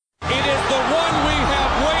the one we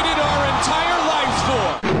have waited our entire lives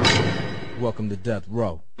for. Welcome to Death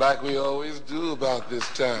Row. Like we always do about this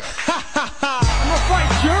time. I'm gonna fight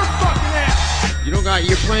your fucking ass.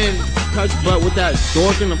 You're playing touch butt with that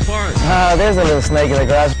dork in the park. There's a little snake in the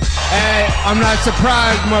grass. Hey, I'm not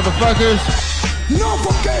surprised, motherfuckers. No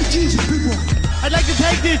fucking Jesus, people. I'd like to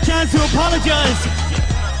take this chance to apologize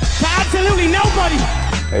to absolutely nobody.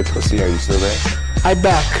 Hey, pussy, are you still there? I'm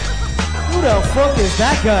back. Who the fuck is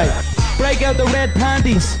that guy? Break out the red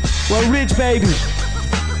panties. We're rich, baby.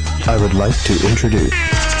 I would like to introduce.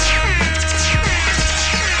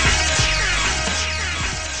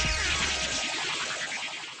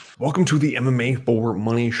 Welcome to the MMA for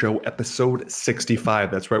Money Show, episode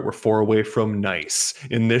 65. That's right, we're 4 away from nice.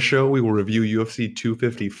 In this show, we will review UFC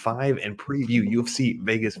 255 and preview UFC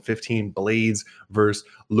Vegas 15 Blades versus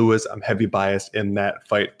Lewis. I'm heavy biased in that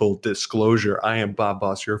fight. Full disclosure, I am Bob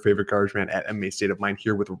Boss, your favorite garbage man at MMA State of Mind,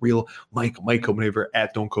 here with real Mike Copenaver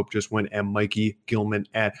at Don't Cope Just Win, and Mikey Gilman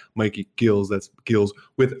at Mikey Gills. That's Gills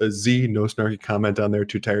with a Z. No snarky comment on there.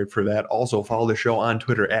 Too tired for that. Also, follow the show on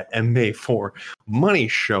Twitter at MMAforMoney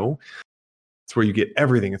Show. It's where you get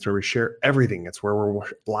everything. It's where we share everything. It's where we're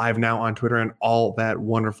live now on Twitter and all that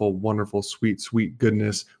wonderful, wonderful, sweet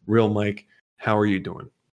goodness. Real Mike, how are you doing?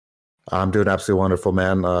 I'm doing absolutely wonderful,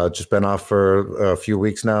 man. Just been off for a few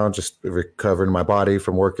weeks now, just recovering my body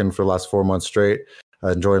from working for the last 4 months straight,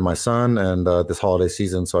 enjoying my son and this holiday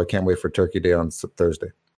season. So I can't wait for Turkey Day on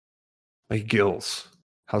Thursday. Like Gills,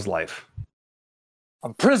 how's life?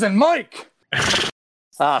 I'm Prison Mike.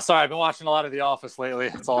 Sorry, I've been watching a lot of The Office lately.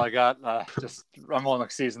 That's all I got. I'm on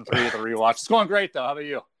like season 3 of the rewatch. It's going great though. How about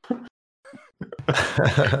you?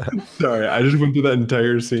 Sorry, I just went through that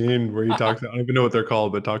entire scene where he talks. I don't even know what they're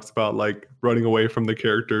called, but talks about like running away from the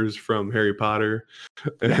characters from Harry Potter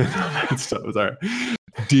and all that stuff. Sorry,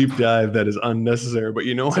 deep dive that is unnecessary. But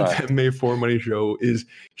you know what? The MMA for Money Show is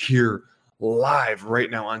here live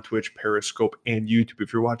right now on Twitch, Periscope, and YouTube.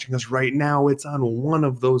 If you're watching us right now, it's on one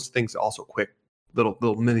of those things. Also, quick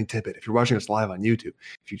little mini tidbit: if you're watching us live on YouTube,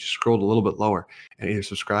 if you just scrolled a little bit lower and either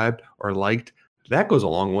subscribed or liked, that goes a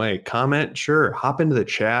long way. Comment, sure. Hop into the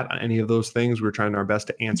chat on any of those things. We're trying our best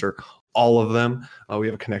to answer all of them. We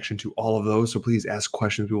have a connection to all of those, so please ask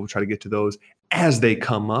questions. We will try to get to those as they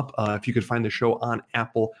come up. If you could find the show on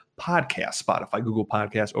Apple Podcasts, Spotify, Google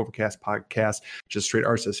Podcasts, Overcast Podcasts, just straight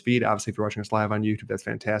RSS feed. Obviously, if you're watching us live on YouTube, that's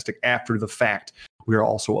fantastic. After the fact, we are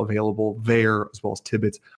also available there, as well as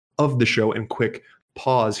tidbits of the show. And quick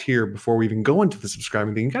pause here before we even go into the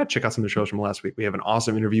subscribing thing. You got to check out some of the shows from last week. We have an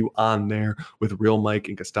awesome interview on there with Real Mike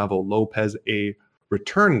and Gustavo Lopez, a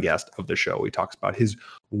return guest of the show. He talks about his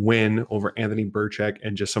win over Anthony Burchak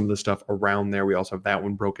and just some of the stuff around there. We also have that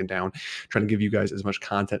one broken down, trying to give you guys as much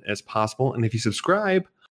content as possible. And if you subscribe,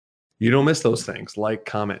 you don't miss those things. Like,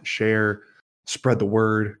 comment, share, spread the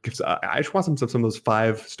word. I just want some of those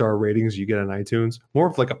 5-star ratings you get on iTunes. More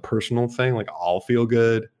of like a personal thing. Like, I'll feel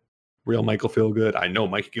good. Real Mike will feel good. I know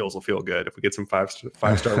Mike Gills will feel good. If we get some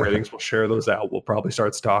five-star ratings, we'll share those out. We'll probably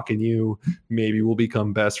start stalking you. Maybe we'll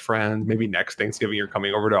become best friends. Maybe next Thanksgiving you're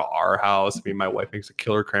coming over to our house. My wife makes a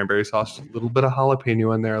killer cranberry sauce, a little bit of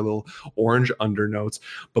jalapeno in there, a little orange undernotes.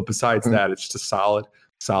 But besides that, it's just a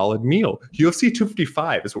solid meal. UFC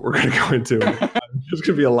 255 is what we're going to go into. There's going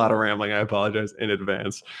to be a lot of rambling. I apologize in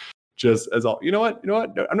advance. Just as all, you know what?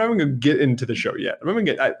 I'm not even going to get into the show yet.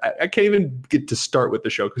 I can't even get to start with the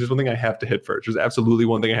show because there's one thing I have to hit first. There's absolutely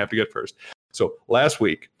one thing I have to get first. So last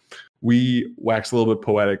week, we waxed a little bit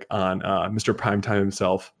poetic on Mr. Primetime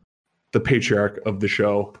himself, the patriarch of the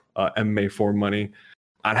show, MMA for Money,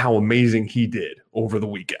 on how amazing he did over the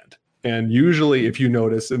weekend. And usually, if you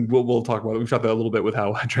notice, and we'll talk about it, we've talked about a little bit with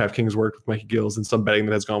how DraftKings worked with Mikey Gills and some betting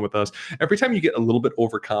that has gone with us. Every time you get a little bit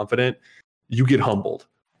overconfident, you get humbled.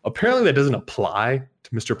 Apparently that doesn't apply to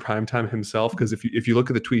Mr. Primetime himself, because if you look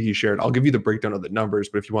at the tweet he shared, I'll give you the breakdown of the numbers,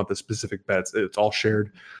 but if you want the specific bets, it's all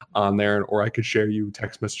shared on there, or I could share you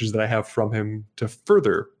text messages that I have from him to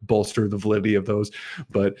further bolster the validity of those.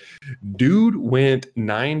 But dude went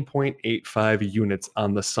 9.85 units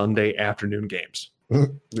on the Sunday afternoon games.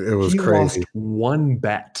 It was crazy. Lost one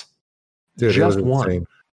bet. Dude, just it was one. insane.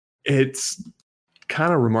 It's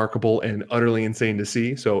kind of remarkable and utterly insane to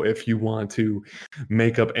see. So if you want to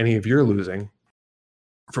make up any of your losing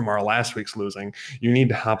from our last week's losing, you need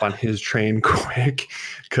to hop on his train quick,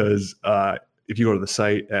 because if you go to the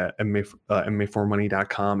site at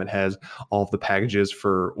MMAforMoney.com, it has all of the packages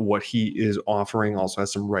for what he is offering. Also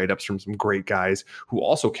has some write-ups from some great guys who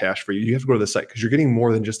also cash for you. You have to go to the site because you're getting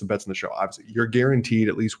more than just the bets in the show. Obviously, you're guaranteed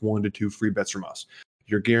at least 1 to 2 free bets from us.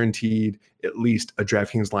 You're guaranteed at least a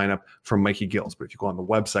DraftKings lineup from Mikey Gills. But if you go on the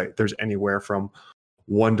website, there's anywhere from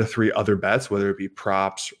 1 to 3 other bets, whether it be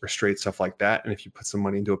props or straight stuff like that. And if you put some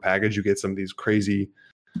money into a package, you get some of these crazy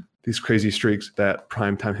streaks that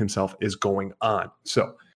Primetime himself is going on.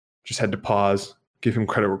 So just had to pause, give him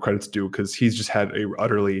credit where credit's due, because he's just had a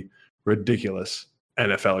utterly ridiculous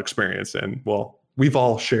NFL experience. And well, we've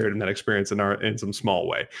all shared in that experience in some small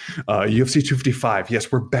way. UFC 255.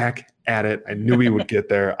 Yes, we're back at it. I knew we would get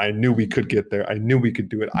there. I knew we could get there. I knew we could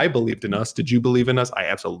do it. I believed in us. Did you believe in us? I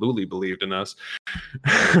absolutely believed in us.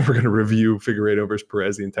 We're going to review Figueiredo versus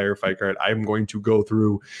Perez, the entire fight card. I'm going to go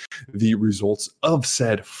through the results of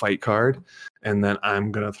said fight card, and then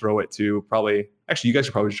I'm going to throw it to actually, you guys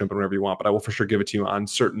should probably just jump in whenever you want, but I will for sure give it to you on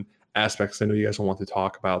certain aspects. I know you guys will want to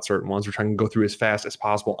talk about certain ones. We're trying to go through as fast as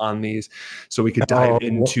possible on these so we could dive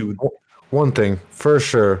into one thing for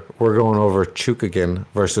sure. We're going over Chukagian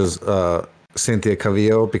versus Cynthia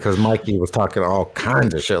Calvillo, because Mikey was talking all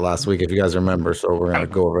kinds of shit last week, if you guys remember. So we're going to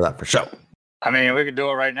go over that for sure. I mean, we could do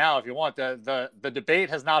it right now if you want. The debate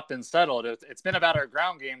has not been settled. It's been about her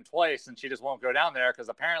ground game twice, and she just won't go down there because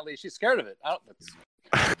apparently she's scared of it.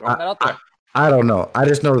 Throwing that out there. I don't know. I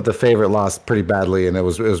just know that the favorite lost pretty badly, and it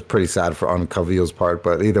was pretty sad on Calvillo's part.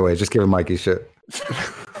 But either way, just give him Mikey shit.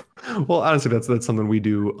 Well, honestly, that's something we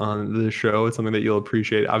do on the show. It's something that you'll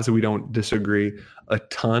appreciate. Obviously, we don't disagree a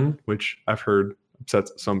ton, which I've heard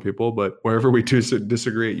upsets some people. But wherever we do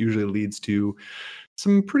disagree, it usually leads to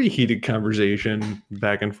some pretty heated conversation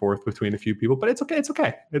back and forth between a few people. But it's okay. It's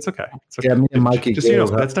okay. Yeah, me and Mikey. Just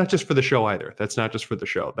that's not just for the show either. That's not just for the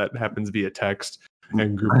show. That happens via text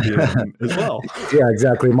and group DM as well. Yeah,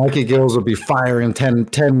 exactly. Mikey Gills will be firing 10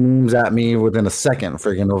 memes at me within a second,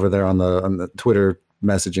 friggin' over there on the Twitter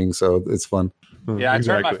messaging. So it's fun. Yeah, I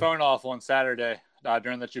turned my phone off on Saturday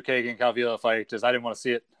during the Chukagian Calvillo fight because I didn't want to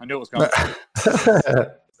see it. I knew it was coming.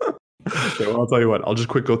 Okay, well, I'll tell you what. I'll just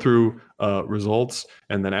quick go through results,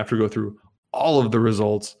 and then after we go through all of the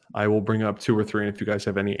results, I will bring up 2 or 3, and if you guys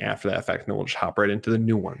have any after that fact, then we'll just hop right into the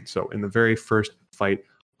new one. So in the very first fight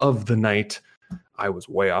of the night, I was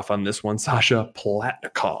way off on this one. Sasha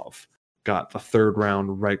Platnikov got the 3rd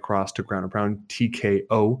round right cross to ground and pound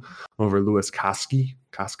TKO over Louis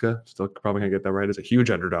Casca. Still probably gonna get that right. As a huge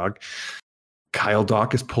underdog. Kyle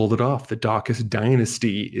Dawkins pulled it off. The Dawkins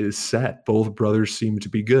dynasty is set. Both brothers seem to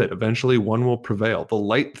be good. Eventually, one will prevail. The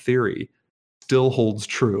light theory still holds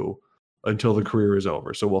true until the career is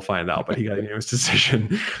over. So we'll find out. But he got a unanimous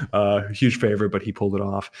decision. Huge favorite, but he pulled it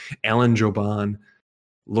off. Alan Joban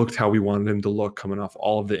looked how we wanted him to look coming off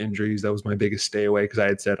all of the injuries. That was my biggest stay away, because I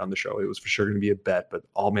had said on the show it was for sure going to be a bet. But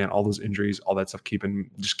all those injuries, all that stuff keeping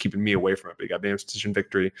me away from it. But he got a unanimous decision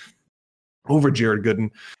victory over Jared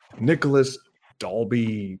Gooden. Nicholas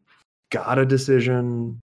Dalby got a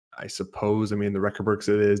decision, I suppose. I mean, the record books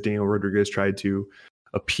it is. Daniel Rodriguez tried to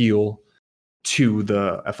appeal to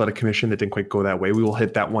the athletic commission. That didn't quite go that way. We will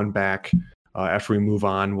hit that one back after we move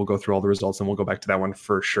on. We'll go through all the results and we'll go back to that one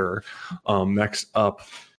for sure. Next up,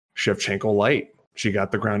 Shevchenko Light. She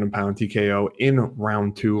got the ground and pound TKO in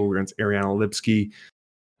round 2 against Ariana Lipsky.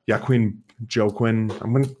 Joaquin,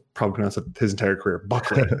 I'm going to probably pronounce his entire career.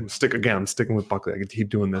 Buckley. I'm sticking with Buckley. I can keep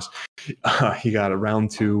doing this. He got a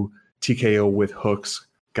round 2 TKO with hooks,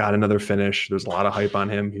 got another finish. There's a lot of hype on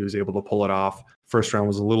him. He was able to pull it off. First round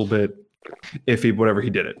was a little bit iffy, whatever, he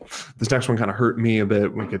did it. This next one kind of hurt me a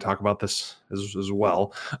bit. We could talk about this as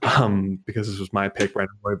well, because this was my pick,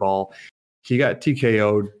 Brandon Roybal. He got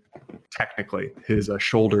TKO'd technically. His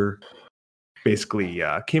shoulder basically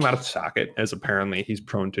came out of the socket, as apparently he's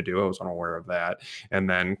prone to do. I was unaware of that, and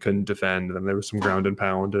then couldn't defend. And then there was some ground and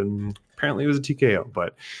pound, and apparently it was a TKO.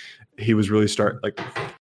 But he was really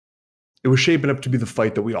it was shaping up to be the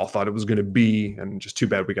fight that we all thought it was going to be, and just too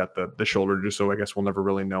bad we got the shoulder. Just so I guess we'll never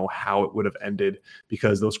really know how it would have ended,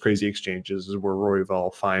 because those crazy exchanges is where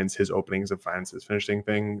Royval finds his openings and finds his finishing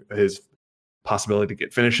thing, his possibility to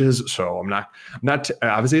get finishes. So I'm not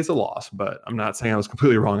obviously it's a loss, but I'm not saying I was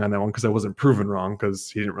completely wrong on that one, because I wasn't proven wrong,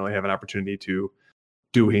 because he didn't really have an opportunity to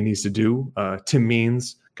do what he needs to do. Tim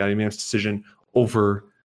Means got a unanimous decision over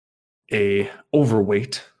a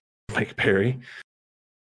overweight Mike Perry.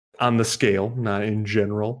 On the scale, not in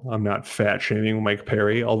general. I'm not fat shaming Mike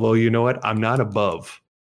Perry, although you know what? I'm not above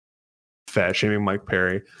fat shaming Mike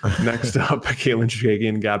Perry. Next up, Caitlin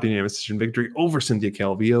Chukagian got the unanimous decision victory over Cynthia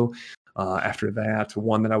Calvillo. After that,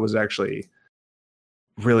 one that I was actually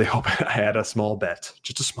really hoping I had a small bet,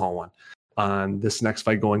 just a small one, on this next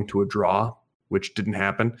fight going to a draw, which didn't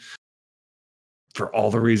happen. For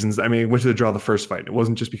all the reasons, I mean, went to the draw the first fight. It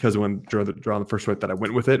wasn't just because I went draw the first fight that I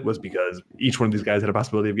went with it. It was because each one of these guys had a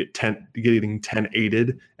possibility of getting 10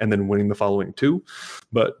 aided and then winning the following 2.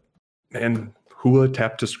 But man, Hula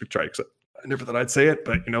tapped to strikes. I never thought I'd say it,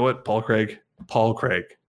 but you know what? Paul Craig Paul Craig.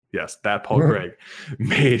 Yes, that Paul Craig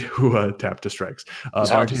made Hua tap to strikes.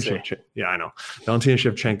 Valentina I know. Valentina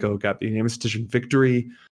Shevchenko got the unanimous decision victory.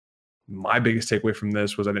 My biggest takeaway from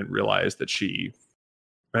this was I didn't realize that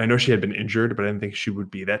I know she had been injured, but I didn't think she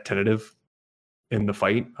would be that tentative in the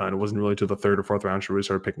fight. And it wasn't really till the third or fourth round she really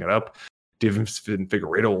started picking it up. Deiveson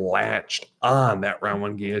Figueiredo latched on that round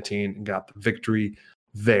 1 guillotine and got the victory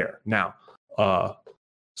there. Now,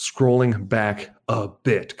 scrolling back a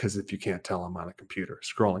bit, because if you can't tell, I'm on a computer.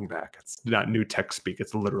 Scrolling back, it's not new tech speak.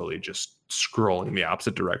 It's literally just scrolling the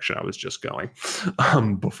opposite direction I was just going.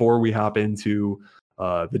 Before we hop into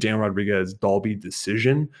the Dan Rodriguez Dalby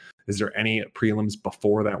decision, is there any prelims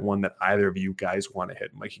before that one that either of you guys want to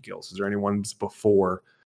hit? Mikey Gills, is there any ones before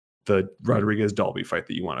the Rodriguez Dalby fight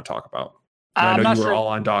that you want to talk about? I know you were all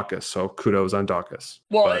on Dawkins, so kudos on Dawkins.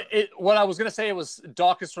 Well, what I was going to say was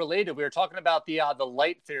Dawkins related. We were talking about the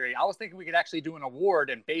light theory. I was thinking we could actually do an award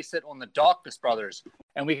and base it on the Dawkins brothers,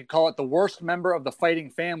 and we could call it the worst member of the fighting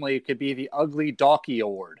family. It could be the Ugly Dawkie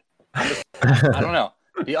Award. I don't know.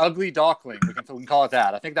 The Ugly Dawkling. We can call it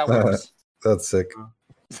that. I think that works. That's sick.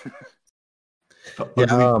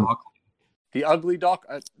 The Ugly Dawk.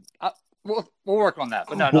 We'll work on that,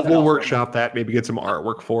 but we'll workshop that. Maybe get some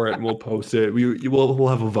artwork for it, and we'll post it. We'll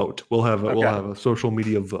have a vote. We'll have a social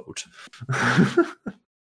media vote.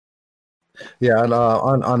 Yeah, and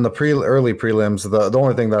on the early prelims, the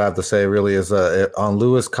only thing that I have to say really is on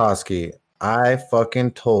Louis Koski. I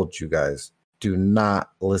fucking told you guys, do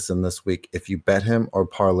not listen this week if you bet him or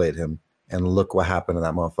parlayed him, and look what happened to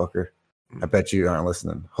that motherfucker. I bet you aren't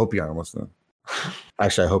listening. Hope you aren't listening.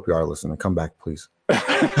 Actually, I hope you are listening. Come back, please.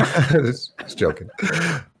 Just joking.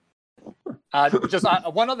 Just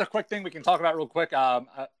one other quick thing we can talk about real quick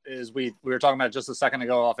is we were talking about it just a second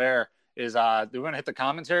ago off air. Is do we want to hit the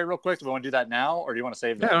commentary real quick? Do we want to do that now, or do you want to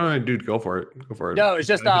save that? Yeah, no, dude, go for it. Go for it. No, it's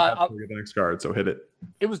just the next card, so hit it.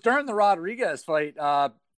 It was during the Rodriguez fight.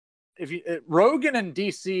 Rogan and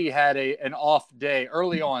DC had an off day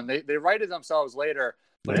early on. They righted themselves later,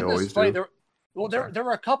 but in this fight, there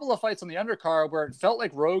were a couple of fights on the undercard where it felt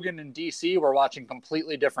like Rogan and DC were watching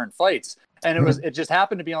completely different fights, and it just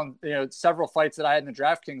happened to be on several fights that I had in the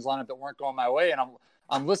DraftKings lineup that weren't going my way, and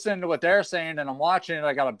I'm listening to what they're saying and I'm watching it.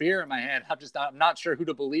 I got a beer in my hand. I'm not sure who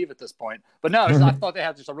to believe at this point. But no, I thought they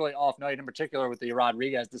had just a really off night, in particular with the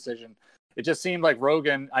Rodriguez decision. It just seemed like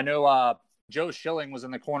Rogan. I know Joe Schilling was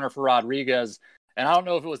in the corner for Rodriguez. And I don't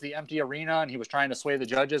know if it was the empty arena and he was trying to sway the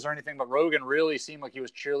judges or anything, but Rogan really seemed like he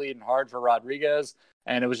was cheerleading hard for Rodriguez.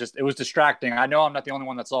 And it was distracting. I know I'm not the only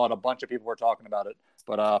one that saw it. A bunch of people were talking about it.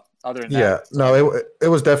 But other than that. No, it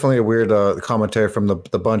was definitely a weird commentary from the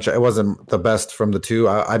bunch. It wasn't the best from the two.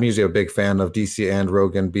 I'm usually a big fan of DC and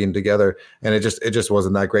Rogan being together. And it just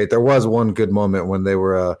wasn't that great. There was one good moment when they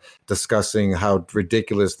were discussing how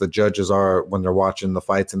ridiculous the judges are when they're watching the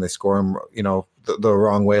fights and they score them, the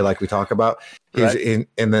wrong way, like we talk about. Right.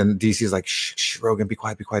 And then DC's like, shh, Rogan, be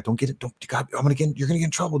quiet. Don't get it. You're gonna get in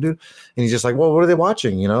trouble, dude. And he's just like, well, what are they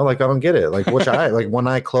watching? I don't get it. Like, which eye? Like, one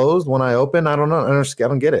eye closed, one eye open. I don't know. I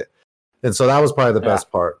don't get it. And so that was probably the best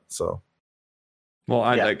part. So, well,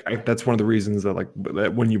 I that's one of the reasons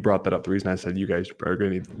that when you brought that up, the reason I said you guys are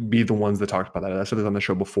going to be the ones that talked about that. I said this on the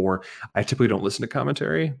show before. I typically don't listen to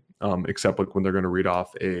commentary, except like when they're going to read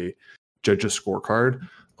off a judge's scorecard.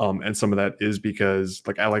 And some of that is because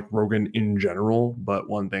I like Rogan in general, but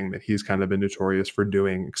one thing that he's kind of been notorious for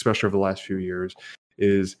doing, especially over the last few years,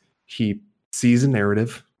 is he sees a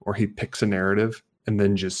narrative or he picks a narrative and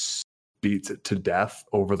then just beats it to death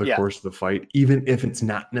over the course of the fight, even if it's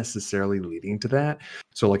not necessarily leading to that.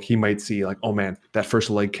 So he might see oh man, that first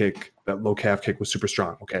leg kick, that low calf kick was super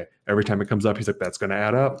strong. Okay. Every time it comes up, he's like, that's going to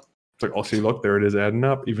add up. It's like, oh, see, look, there it is adding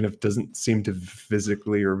up, even if it doesn't seem to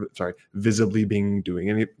visibly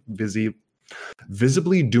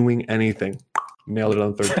doing anything. Nailed it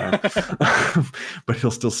on the third time. But he'll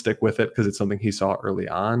still stick with it because it's something he saw early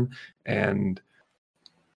on. And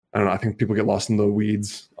I don't know, I think people get lost in the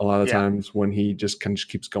weeds a lot of times when he just kind of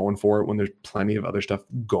keeps going for it when there's plenty of other stuff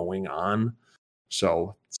going on.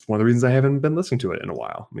 So it's one of the reasons I haven't been listening to it in a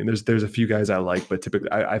while. I mean, there's a few guys I like, but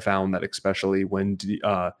typically I found that especially when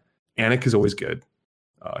Anik is always good.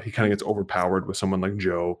 He kind of gets overpowered with someone like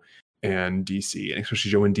Joe and DC, and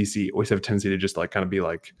especially Joe and DC always have a tendency to just kind of be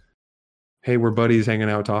like, hey, we're buddies hanging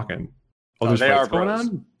out talking. Oh, there's fights going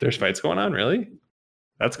on? There's fights going on, really?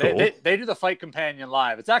 That's cool. They do the Fight Companion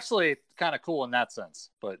live. It's actually kind of cool in that sense,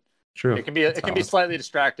 but true. It can be slightly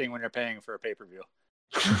distracting when you're paying for a pay-per-view.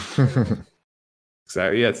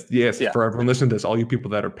 Exactly. Yes. Yeah. For everyone listening to this, all you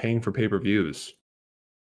people that are paying for pay-per-views.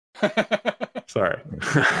 Sorry.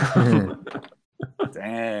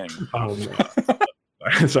 Dang.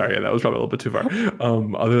 Sorry, that was probably a little bit too far.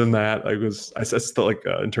 Other than that, I still like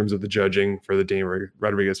in terms of the judging for the Daniel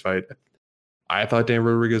Rodriguez fight. I thought Dan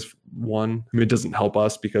Rodriguez won. I mean, it doesn't help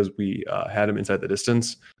us because we had him inside the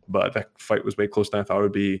distance, but that fight was way closer than I thought it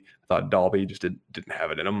would be. I thought Dalby just didn't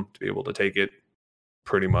have it in him to be able to take it,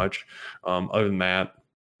 pretty much. Other than that,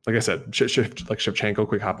 like I said, Shevchenko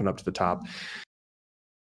quick hopping up to the top.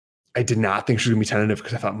 I did not think she was going to be tentative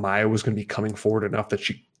because I thought Maya was going to be coming forward enough that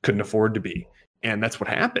she couldn't afford to be. And that's what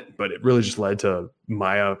happened. But it really just led to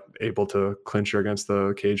Maya able to clinch her against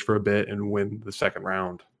the cage for a bit and win the second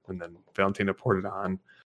round. And then Valentina poured it on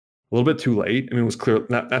a little bit too late. I mean, it was clear,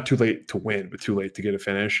 not too late to win, but too late to get a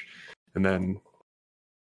finish. And then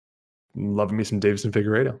loving me some Davison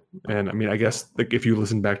Figueiredo. And I mean, I guess like if you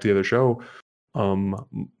listen back to the other show,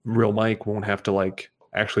 Real Mike won't have to like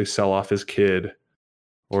actually sell off his kid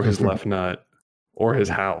or his left nut or his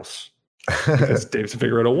house because Davison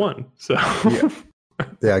Figueiredo won. So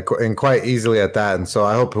yeah, and quite easily at that. And so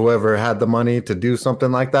I hope whoever had the money to do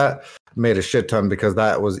something like that made a shit ton, because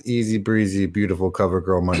that was easy breezy, beautiful cover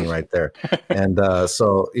girl money right there. And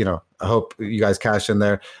so, you know, I hope you guys cash in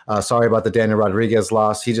there. Sorry about the Daniel Rodriguez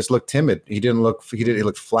loss. He just looked timid. He looked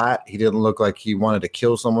flat. He didn't look like he wanted to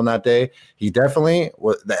kill someone that day. He definitely,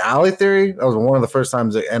 the alley theory, that was one of the first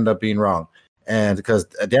times it ended up being wrong. And because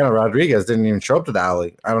Daniel Rodriguez didn't even show up to the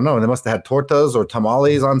alley. I don't know. They must have had tortas or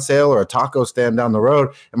tamales on sale or a taco stand down the road.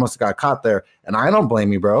 It must have got caught there. And I don't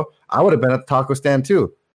blame you, bro. I would have been at the taco stand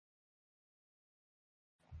too.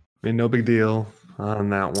 I mean, no big deal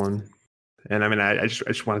on that one. And I mean, I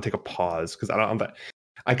just want to take a pause because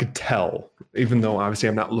I could tell, even though obviously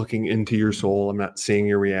I'm not looking into your soul, I'm not seeing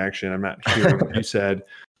your reaction, I'm not hearing what you said,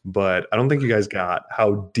 but I don't think you guys got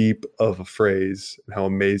how deep of a phrase and how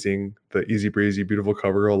amazing the easy breezy, beautiful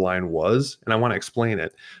cover girl line was. And I want to explain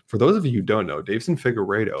it. For those of you who don't know, Davison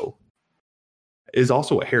Figueiredo is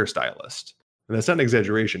also a hairstylist. And that's not an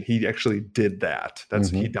exaggeration. He actually did that.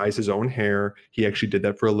 He dyes his own hair. He actually did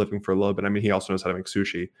that for a living for a little bit. I mean, he also knows how to make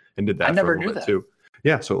sushi and did that I never for a little knew bit that. too.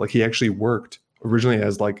 Yeah. So like he actually worked originally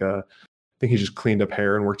as like I think he just cleaned up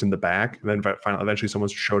hair and worked in the back. And then eventually someone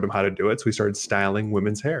showed him how to do it. So he started styling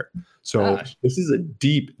women's hair. So This is a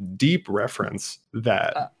deep, deep reference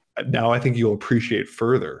that now I think you'll appreciate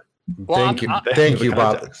further. Well, thank you,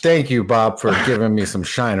 Bob. Thank you, Bob, for giving me some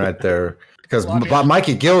shine right there. Because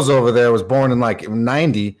Mikey Gills over there was born in like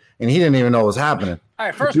 90, and he didn't even know what was happening. All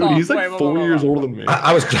right, first dude, off, he's like 4 years older than me.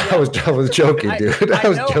 I was joking, dude. I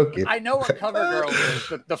was joking. I know what cover girl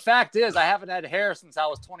is. The fact is, I haven't had hair since I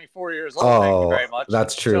was 24 years old. Thank you very much.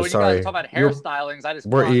 That's true. So when Sorry. You guys talk about hairstylings, I just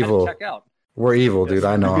we're evil. check out. We're evil, dude.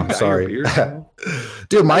 I know. I'm sorry,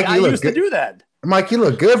 dude. Mikey, I used to do that. Mike, you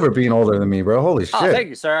look good for being older than me, bro. Holy shit. Oh, thank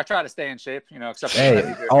you, sir. I try to stay in shape, except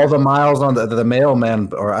for all the miles on the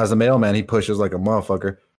mailman, or as a mailman, he pushes like a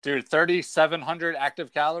motherfucker. Dude, 3,700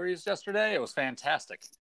 active calories yesterday. It was fantastic.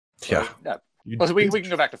 Yeah. Listen, we can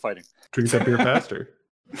go back to fighting. Drink that beer faster.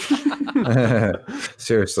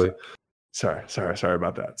 Seriously. Sorry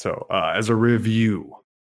about that. So as a review,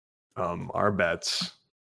 our bets,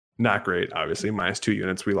 not great, obviously. -2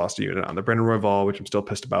 units. We lost a unit on the Brendan Royval, which I'm still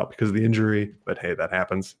pissed about because of the injury. But hey, that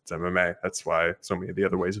happens. It's MMA. That's why so many of the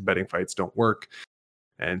other ways of betting fights don't work.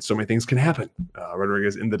 And so many things can happen.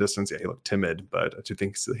 Rodriguez in the distance, yeah, he looked timid, but I do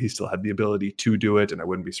think he still had the ability to do it. And I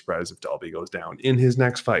wouldn't be surprised if Dalby goes down in his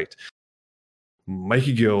next fight.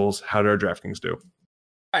 Mikey Gills, how did our DraftKings do?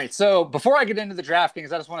 All right. So before I get into the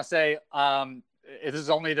DraftKings, I just want to say, this is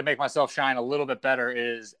only to make myself shine a little bit better,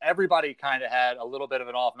 is everybody kind of had a little bit of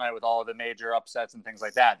an off night with all of the major upsets and things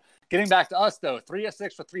like that. Getting back to us, though, 3 of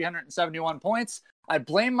 6 for 371 points. I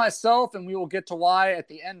blame myself, and we will get to why at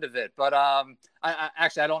the end of it. But I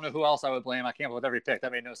don't know who else I would blame. I came up with every pick.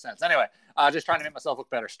 That made no sense. Anyway, just trying to make myself look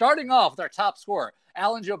better. Starting off with our top scorer,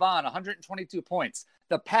 Alan Joban, 122 points.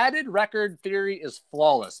 The padded record theory is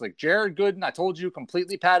flawless. Like Jared Gooden, I told you,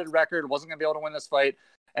 completely padded record, wasn't going to be able to win this fight.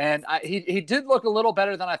 And he did look a little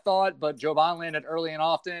better than I thought, but Joban landed early and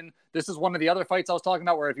often. This is one of the other fights I was talking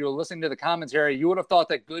about where if you were listening to the commentary, you would have thought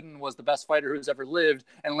that Gooden was the best fighter who's ever lived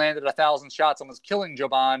and landed 1,000 shots and was killing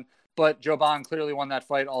Joban. But Joban clearly won that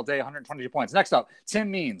fight all day, 122 points. Next up, Tim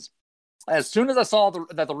Means. As soon as I saw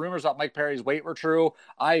that the rumors about Mike Perry's weight were true,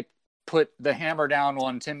 I put the hammer down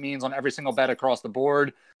on Tim Means on every single bet across the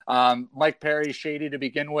board. Mike Perry's shady to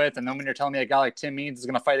begin with, and then when you're telling me a guy like Tim Means is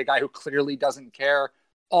going to fight a guy who clearly doesn't care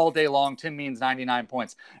all day long, Tim Means 99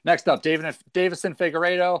 points. Next up, Davison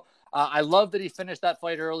Figueiredo. I love that he finished that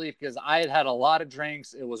fight early because I had a lot of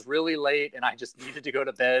drinks. It was really late, and I just needed to go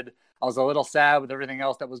to bed. I was a little sad with everything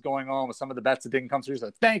else that was going on with some of the bets that didn't come through. So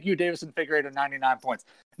thank you, Davison Figueiredo, 99 points.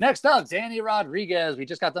 Next up, Danny Rodriguez. We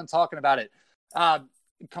just got done talking about it.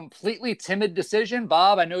 completely timid decision.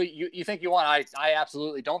 Bob, I know you think you won. I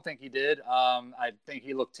absolutely don't think he did. I think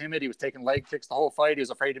he looked timid. He was taking leg kicks the whole fight. He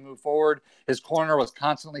was afraid to move forward. His corner was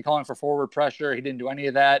constantly calling for forward pressure. He didn't do any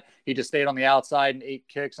of that. He just stayed on the outside and 8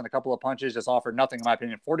 kicks and a couple of punches, just offered nothing, in my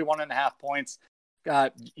opinion. 41.5 points.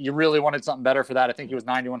 You really wanted something better for that. I think he was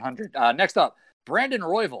 9,100. Next up, Brandon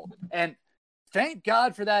Royval. And thank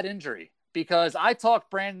God for that injury, because I talked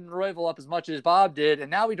Brandon Royval up as much as Bob did, and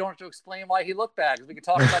now we don't have to explain why he looked bad, because we can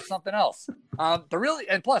talk about something else.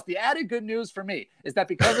 Plus, the added good news for me is that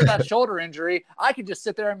because of that shoulder injury, I could just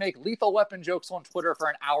sit there and make Lethal Weapon jokes on Twitter for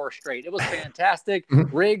an hour straight. It was fantastic.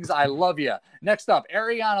 Riggs, I love you. Next up,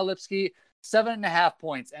 Ariana Lipski, 7.5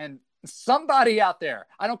 points. And somebody out there,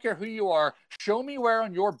 I don't care who you are, show me where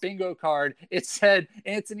on your bingo card it said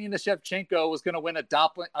Anthony Shevchenko was going to win a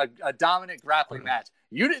dominant grappling match.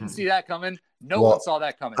 You didn't see that coming. No one saw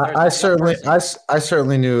that coming. I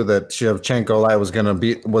certainly knew that Shevchenko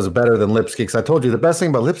was better than Lipski, because I told you the best thing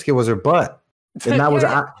about Lipski was her butt, and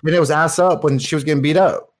that it was ass up when she was getting beat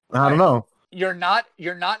up. I don't know. You're not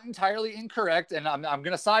entirely incorrect, and I'm going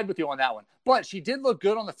to side with you on that one. But she did look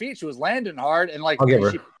good on the feet. She was landing hard, and I'll give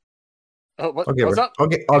her. What's up?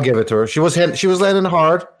 I'll give it to her. She was landing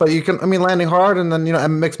hard, but landing hard, and then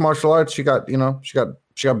in mixed martial arts, she got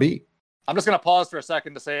beat. I'm just gonna pause for a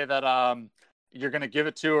second to say that you're gonna give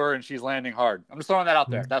it to her, and she's landing hard. I'm just throwing that out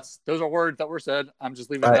there. Those are words that were said. I'm just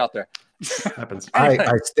leaving it out there. Happens.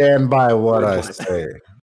 I stand by what I say.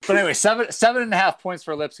 But anyway, 7.5 points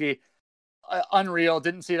for Lipski. Unreal.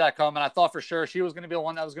 Didn't see that coming. I thought for sure she was going to be the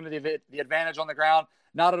one that was going to be the advantage on the ground.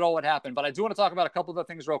 Not at all what happened. But I do want to talk about a couple of other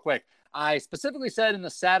things real quick. I specifically said in the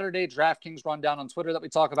Saturday DraftKings rundown on Twitter that we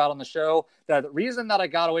talk about on the show that the reason that I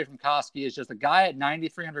got away from Koski is just a guy at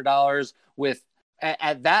 $9,300 with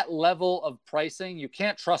at that level of pricing. You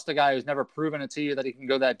can't trust a guy who's never proven it to you that he can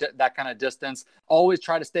go that kind of distance. Always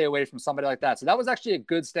try to stay away from somebody like that. So that was actually a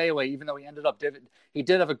good stay away, even though he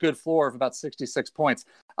did have a good floor of about 66 points.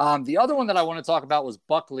 The other one that I want to talk about was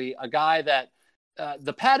Buckley, a guy that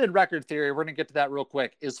the padded record theory, we're going to get to that real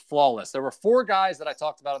quick, is flawless. There were 4 guys that I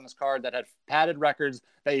talked about on this card that had padded records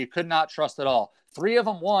that you could not trust at all. 3 of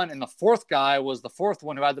them won, and the 4th guy was the 4th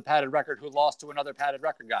one who had the padded record, who lost to another padded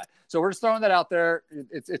record guy. So we're just throwing that out there.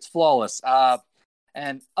 It's flawless.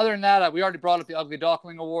 And other than that, we already brought up the Ugly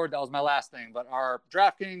Duckling Award. That was my last thing. But our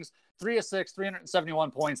DraftKings, 3 of 6,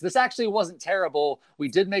 371 points. This actually wasn't terrible. We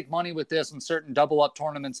did make money with this in certain double up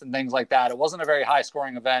tournaments and things like that. It wasn't a very high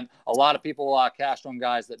scoring event. A lot of people cashed on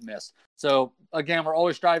guys that missed. So again, we're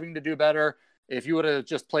always striving to do better. If you would have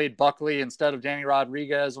just played Buckley instead of Danny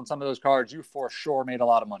Rodriguez on some of those cards, you for sure made a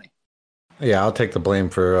lot of money. Yeah, I'll take the blame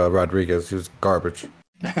for Rodriguez. He was garbage.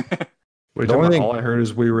 All I heard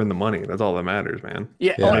is we were in the money. That's all that matters, man.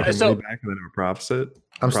 Yeah. So back and then have a profit.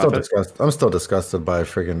 I'm still disgusted by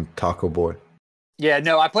friggin' Taco Boy. Yeah,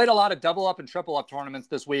 no, I played a lot of double up and triple up tournaments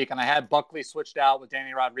this week, and I had Buckley switched out with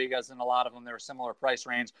Danny Rodriguez, and a lot of them, they were similar price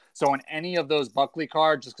range. So on any of those Buckley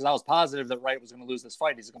cards, just because I was positive that Wright was going to lose this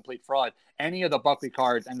fight, he's a complete fraud. Any of the Buckley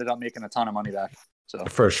cards ended up making a ton of money back. So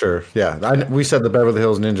for sure, yeah. We said the Beverly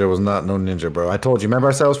Hills Ninja was not no ninja, bro. I told you. Remember,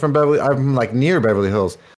 I said I was from Beverly. I'm like near Beverly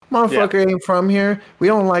Hills. Motherfucker ain't from here. We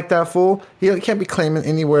don't like that fool. He can't be claiming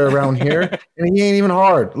anywhere around here, and he ain't even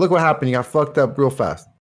hard. Look what happened. He got fucked up real fast.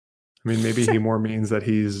 I mean, maybe he more means that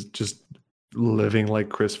he's just living like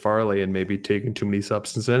Chris Farley and maybe taking too many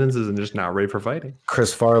substances and just not ready for fighting.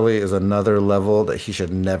 Chris Farley is another level that he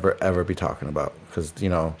should never, ever be talking about because,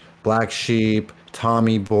 Black Sheep,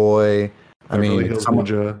 Tommy Boy.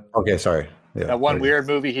 Okay, sorry. Yeah, that one weird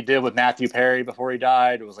movie he did with Matthew Perry before he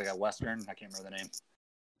died. It was like a Western. I can't remember the name.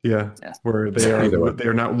 Yeah, where they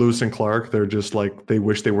are not Lewis and Clark. They're just like they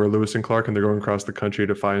wish they were Lewis and Clark, and they're going across the country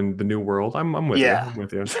to find the new world. I'm with you. I'm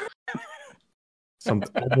with you.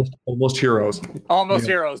 Almost heroes. Almost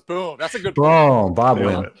heroes. Boom. That's a good point. Bob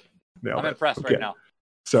win. I'm impressed right now.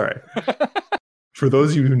 Sorry. For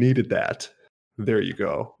those of you who needed that, there you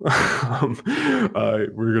go.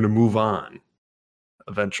 We're gonna move on.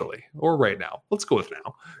 Eventually, or right now. Let's go with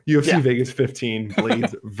now. UFC Vegas 15,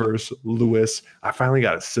 Blades versus Lewis. I finally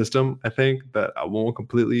got a system, I think, that I won't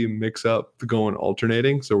completely mix up the going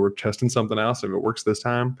alternating. So we're testing something else. If it works this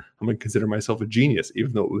time, I'm going to consider myself a genius,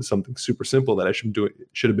 even though it was something super simple that I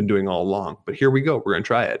should have been doing all along. But here we go. We're going to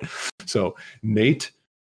try it. So Nate,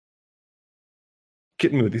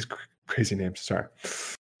 get me with these crazy names. Sorry.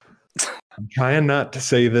 I'm trying not to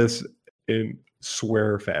say this in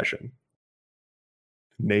swear fashion.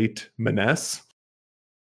 Nate Maness.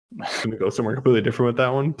 I'm going to go somewhere completely different with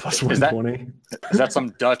that one. Plus 120. Is that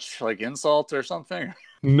some Dutch insult or something?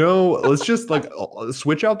 No, let's just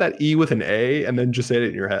switch out that E with an A and then just say it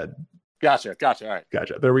in your head. Gotcha. All right.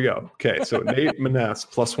 Gotcha. There we go. Okay, so Nate Maness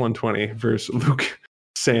plus 120 versus Luke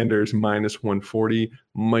Sanders minus 140.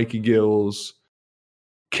 Mikey Gills,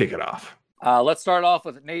 kick it off. Let's start off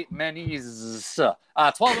with Nate Maness.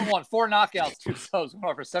 12-1, 4 knockouts, 2 subs, went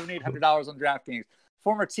over $7,800 on DraftKings.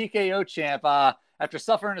 Former TKO champ. After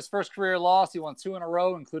suffering his first career loss, he won 2 in a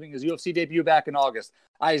row, including his UFC debut back in August.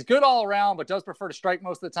 He's good all around, but does prefer to strike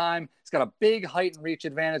most of the time. He's got a big height and reach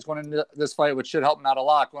advantage going into this fight, which should help him out a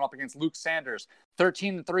lot, going up against Luke Sanders.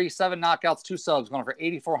 13-3, 7 knockouts, 2 subs, going for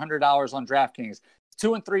 $8,400 on DraftKings.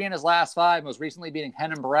 2-3 in his last 5, most recently beating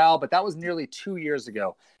Renan Barão, but that was nearly 2 years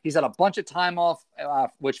ago. He's had a bunch of time off,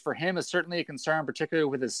 which for him is certainly a concern, particularly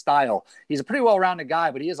with his style. He's a pretty well-rounded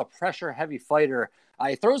guy, but he is a pressure-heavy fighter.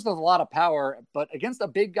 He throws with a lot of power, but against a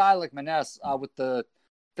big guy like Maness, with the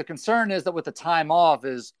concern is that with the time off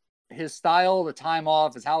is his style, the time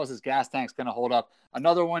off is how is his gas tanks going to hold up.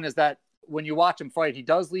 Another one is that when you watch him fight, he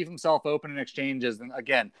does leave himself open in exchanges. And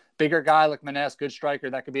again, bigger guy like Maness, good striker,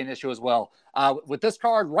 that could be an issue as well. With this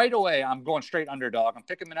card, right away, I'm going straight underdog. I'm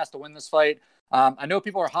picking Maness to win this fight. I know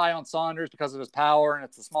people are high on Saunders because of his power and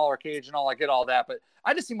it's a smaller cage and all. I get all that, but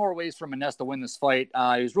I just see more ways for Maness to win this fight.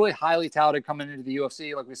 He was really highly touted coming into the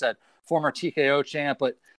UFC. Like we said, former TKO champ,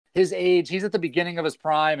 but his age, he's at the beginning of his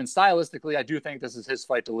prime. And stylistically, I do think this is his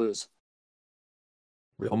fight to lose.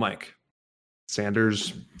 Real Mike.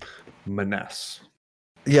 Sanders, Maness.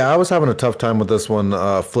 Yeah, I was having a tough time with this one,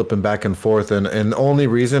 flipping back and forth, and the only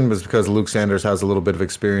reason was because Luke Sanders has a little bit of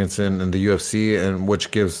experience in the UFC, and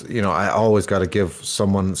which gives, I always got to give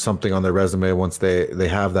someone something on their resume once they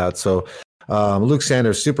have that. So Luke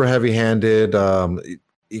Sanders, super heavy-handed.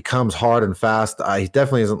 He comes hard and fast. He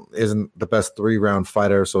definitely isn't the best 3-round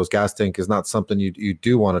fighter, so his gas tank is not something you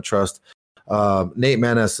do want to trust. Nate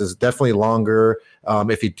Maness is definitely longer.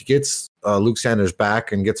 If he gets Luke Sanders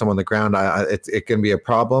back and gets him on the ground, it can be a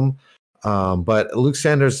problem. But Luke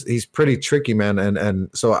Sanders, he's pretty tricky, man, and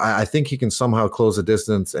so I think he can somehow close the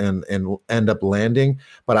distance and end up landing.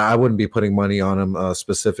 But I wouldn't be putting money on him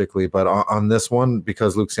specifically. But on this one,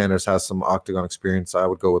 because Luke Sanders has some octagon experience, I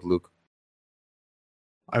would go with Luke.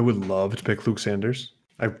 I would love to pick Luke Sanders.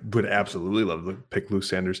 I would absolutely love to pick Luke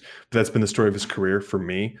Sanders. But that's been the story of his career for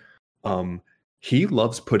me. He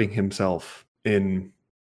loves putting himself in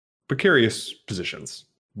precarious positions,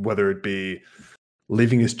 whether it be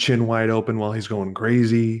leaving his chin wide open while he's going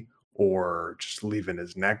crazy or just leaving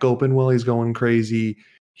his neck open while he's going crazy.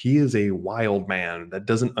 He is a wild man that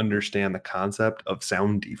doesn't understand the concept of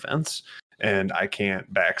sound defense. And I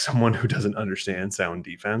can't back someone who doesn't understand sound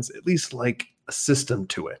defense, at least like a system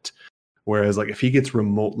to it. Whereas like if he gets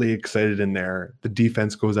remotely excited in there, the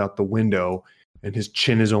defense goes out the window and his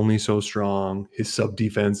chin is only so strong. His sub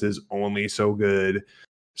defense is only so good.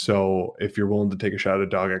 So if you're willing to take a shot at a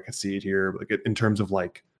dog, I can see it here. Like in terms of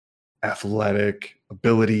like athletic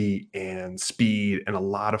ability and speed and a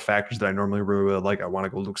lot of factors that I normally really like, I want to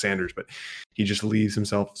go Luke Sanders, but he just leaves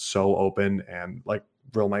himself so open. And like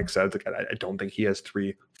Real Mike said, like, I don't think he has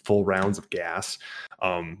 3 full rounds of gas.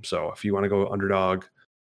 So if you want to go underdog,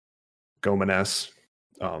 go Maness.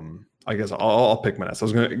 I guess I'll pick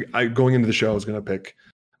Maness. Going into the show, I was gonna pick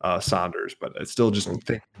Saunders, but I still just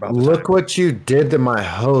think about. Look what you did to my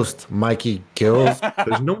host, Mikey Gills.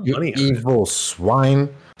 There's no money. You evil swine.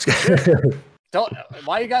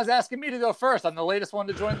 Why are you guys asking me to go first? I'm the latest one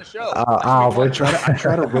to join the show. I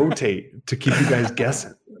try to rotate to keep you guys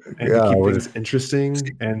guessing and to keep things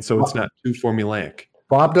interesting, and so it's not too formulaic.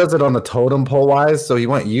 Bob does it on the totem pole wise, so he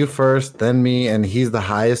went you first, then me, and he's the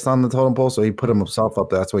highest on the totem pole, so he put himself up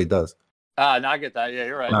there. That's what he does. No, I get that. Yeah,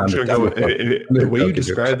 you're right. The way you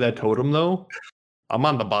describe that totem, though, I'm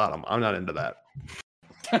on the bottom. I'm not into that.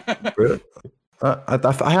 Really?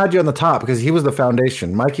 I had you on the top because he was the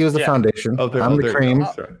foundation. Mikey was the foundation. I'm the cream.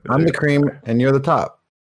 I'm the cream, and you're the top.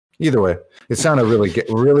 Either way, it sounded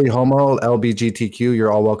really homo LBGTQ.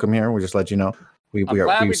 You're all welcome here. We just let you know. I'm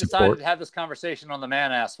glad we decided to have this conversation on the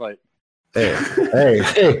man-ass fight. Hey,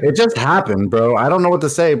 it just happened, bro. I don't know what to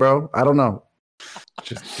say, bro. I don't know.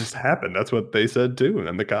 Just happened. That's what they said too. And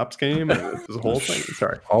then the cops came and it was a whole thing.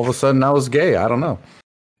 Sorry. All of a sudden I was gay. I don't know.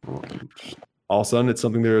 All of a sudden it's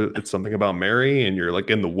something about Mary and you're like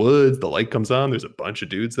in the woods, the light comes on, there's a bunch of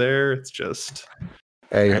dudes there. It's just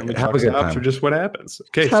have a good time. Are just what happens.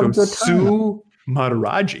 Okay, so Sue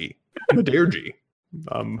Madaraji,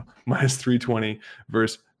 minus 320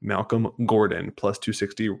 versus Malcolm Gordon plus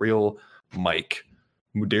 260. Real Mike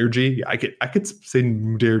Muderji. I could say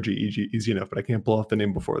Muderji easy enough, but I can't pull off the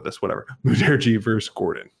name before this. Whatever. Muderji versus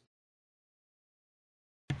Gordon.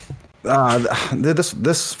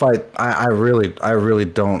 This fight, I really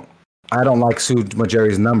don't I don't like Sue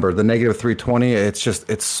Majeri's number. The negative 320.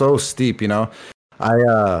 It's so steep. I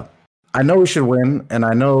know he should win, and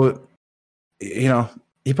I know,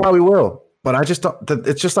 he probably will. But I just don't.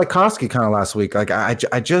 It's just like Koski kind of last week. Like I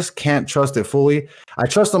just can't trust it fully. I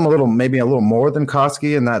trust him maybe a little more than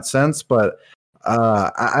Koski in that sense. But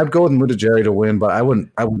I'd go with Mutajeri to win. But I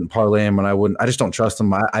wouldn't parlay him, and I just don't trust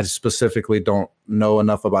him. I specifically don't know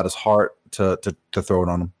enough about his heart to throw it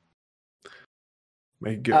on him.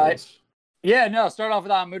 Make goals. Yeah, no. Start off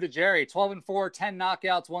with Mutajeri, 12-4, 10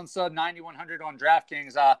 knockouts, 1 sub, 9,100 on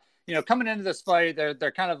DraftKings. Coming into this fight,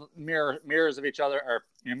 they're kind of mirrors of each other, or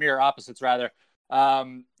mirror opposites rather.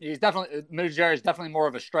 Mutajeri is definitely more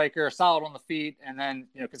of a striker, solid on the feet, and then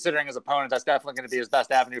considering his opponent, that's definitely going to be his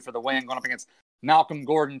best avenue for the win. Going up against Malcolm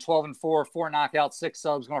Gordon, 12-4, 4 knockouts, 6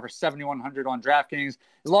 subs, going for 7,100 on DraftKings.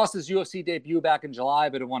 He lost his UFC debut back in July,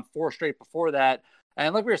 but had won 4 straight before that.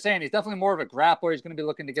 And like we were saying, he's definitely more of a grappler. He's going to be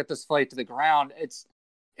looking to get this fight to the ground. It's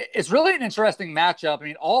really an interesting matchup. I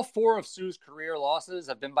mean, all 4 of Sue's career losses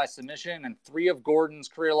have been by submission, and 3 of Gordon's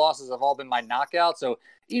career losses have all been by knockout. So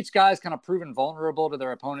each guy's kind of proven vulnerable to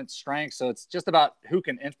their opponent's strength. So it's just about who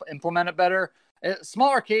can implement it better.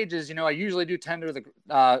 Smaller cages, I usually do tend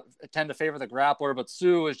to favor the grappler, but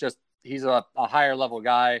Sue is he's a higher level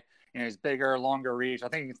guy. He's bigger, longer reach. I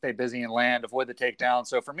think he can stay busy and land, avoid the takedown.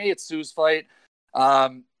 So for me, it's Sue's fight.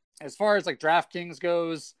 As far as like DraftKings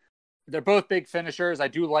goes, they're both big finishers. I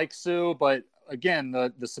do like Sue, but again,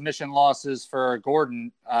 the submission losses for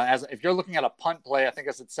Gordon, if you're looking at a punt play, I think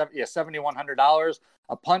it's at $7,100.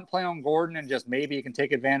 A punt play on Gordon, and just maybe you can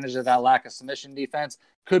take advantage of that lack of submission defense.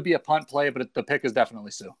 Could be a punt play, but the pick is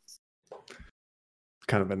definitely Sue.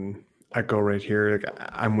 Kind of an echo right here. Like,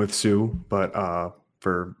 I'm with Sue, but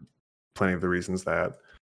for plenty of the reasons that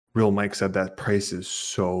Real Mike said, that price is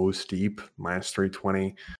so steep, minus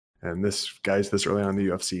 320. And this guy's this early on in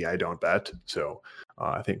the UFC, I don't bet. So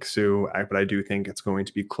I think Sue, but I do think it's going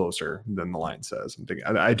to be closer than the line says.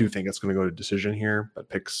 I do think it's going to go to decision here, but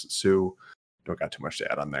picks Sue. Don't got too much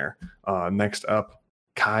to add on there. Next up,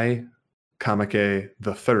 Kai Kamake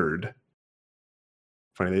the third.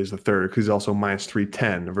 Funny that he's the third because he's also minus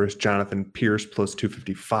 310 versus Jonathan Pierce plus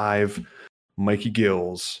 255. Mikey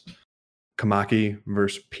Gills, Kamaki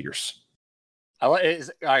versus Pierce. All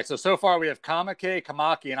right, so far we have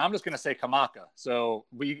Kamaki, and I'm just going to say Kamaka. So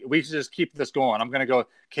we should just keep this going. I'm going to go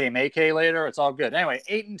K-Make later. It's all good. Anyway,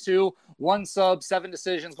 8-2, 1 sub, 7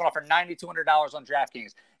 decisions, going for $9,200 on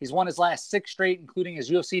DraftKings. He's won his last 6 straight, including his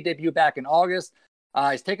UFC debut back in August.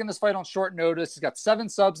 He's taken this fight on short notice. He's got 7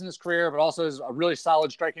 subs in his career, but also has a really solid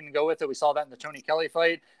striking to go with it. We saw that in the Tony Kelly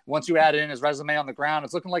fight. Once you add in his resume on the ground,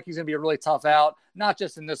 it's looking like he's going to be a really tough out, not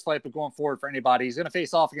just in this fight, but going forward for anybody. He's going to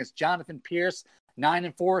face off against Jonathan Pierce,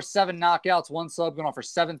 9-4, 7 knockouts, 1 sub, going on for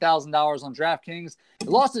 $7,000 on DraftKings. He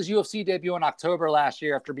lost his UFC debut in October last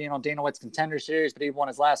year after being on Dana White's Contender Series, but he won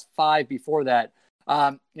his last 5 before that.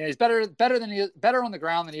 He's better on the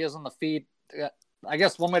ground than he is on the feet. I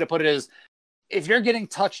guess one way to put it is, if you're getting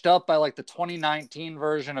touched up by like the 2019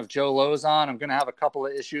 version of Joe Lozon, I'm going to have a couple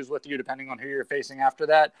of issues with you depending on who you're facing after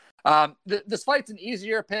that. This fight's an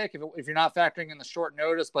easier pick if you're not factoring in the short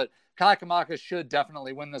notice, but Kai Kamaka should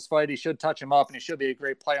definitely win this fight. He should touch him up, and he should be a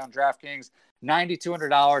great play on DraftKings.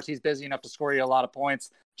 $9,200. He's busy enough to score you a lot of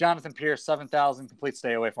points. Jonathan Pierce, 7,000. Complete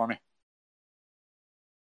stay away for me.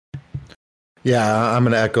 Yeah, I'm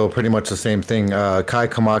going to echo pretty much the same thing. Kai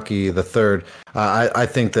Kamaki the third. I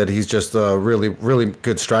think that he's just a really, really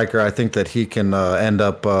good striker. I think that he can end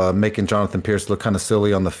up making Jonathan Pierce look kind of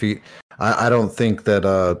silly on the feet. I don't think that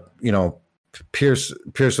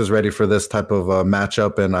Pierce is ready for this type of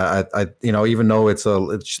matchup, and I even though it's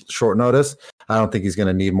short notice, I don't think he's going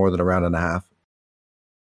to need more than a round and a half.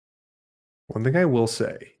 One thing I will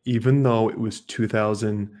say, even though it was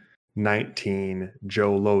 2019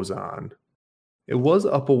 Joe Lozon, it was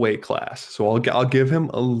up a weight class, so I'll give him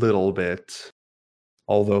a little bit.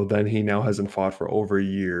 Although then he now hasn't fought for over a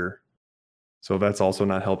year, so that's also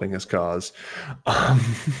not helping his cause.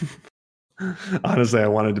 Honestly, I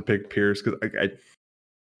wanted to pick Pierce because I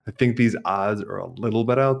think these odds are a little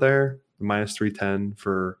bit out there. Minus 310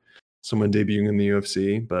 for someone debuting in the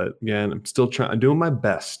UFC, but again, I'm doing my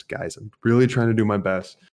best, guys. I'm really trying to do my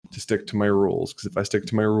best to stick to my rules, because if I stick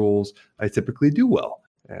to my rules, I typically do well.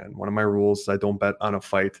 And one of my rules is I don't bet on a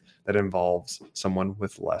fight that involves someone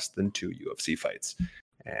with less than 2 UFC fights.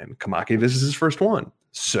 And Kamaki, this is his first one.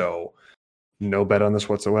 So no bet on this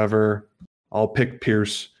whatsoever. I'll pick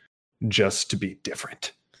Pierce just to be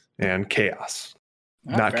different. And Chaos.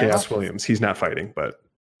 Not Chaos Williams. He's not fighting, but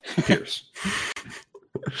Pierce.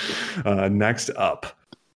 Next up,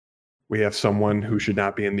 we have someone who should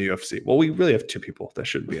not be in the UFC. Well, we really have two people that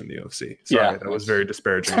shouldn't be in the UFC. Sorry, that was very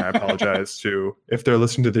disparaging. I apologize to if they're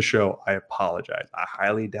listening to the show. I apologize. I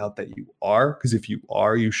highly doubt that you are, because if you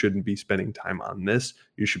are, you shouldn't be spending time on this.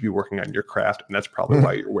 You should be working on your craft, and that's probably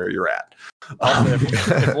why you're where you're at.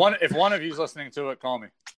 If one of you's listening to it, call me.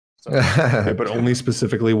 So. Yeah, but only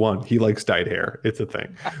specifically one. He likes dyed hair. It's a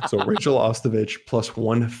thing. So Rachel Ostovich plus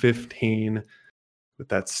 115 with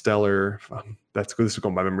that stellar. That's good. This is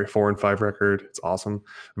going by memory. 4-5 record. It's awesome.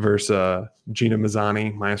 Versus Gina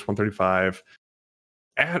Mazzani minus 135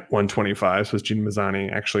 at 125. So is Gina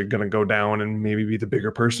Mazzani actually going to go down and maybe be the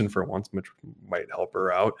bigger person for once, which might help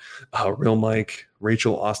her out? Real Mike,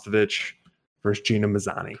 Rachel Ostovich versus Gina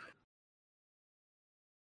Mazzani.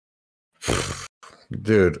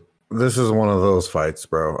 Dude, this is one of those fights,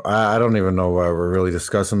 bro. I don't even know why we're really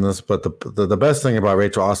discussing this, but the best thing about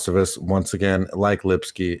Rachel Ostovich, once again, like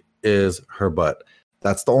Lipsky, is her butt.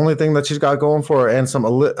 That's the only thing that she's got going for her, and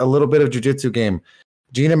a little bit of jiu-jitsu game.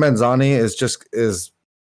 Gina Mazzani is just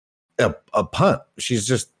a punt. She's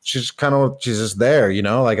just there, you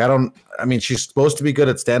know? Like, I mean, she's supposed to be good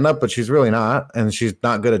at stand-up, but she's really not, and she's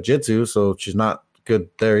not good at jiu-jitsu, so she's not good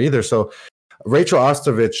there either. So Rachel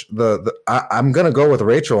Ostovich, I'm gonna go with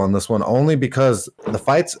Rachel on this one only because the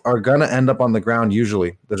fights are gonna end up on the ground.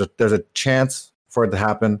 Usually, there's a chance for it to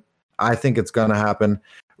happen. I think it's gonna happen.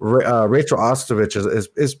 Rachel Ostovich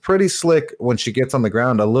is pretty slick when she gets on the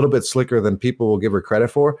ground, a little bit slicker than people will give her credit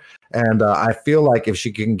for. And I feel like if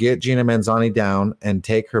she can get Gina Mazzani down and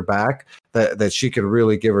take her back, that she could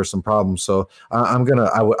really give her some problems. So I'm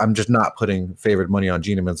just not putting favored money on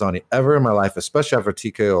Gina Mazzani ever in my life, especially after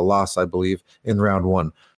TKO loss, I believe, in round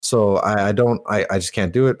 1. So I just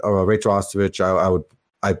can't do it. Rachel Ostovich,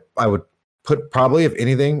 I would put probably, if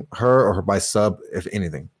anything, her or by sub, if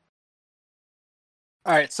anything.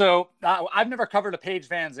 All right, so I've never covered a Paige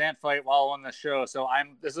Van Zandt fight while on the show, so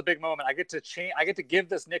this is a big moment. I get to give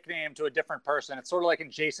this nickname to a different person. It's sort of like in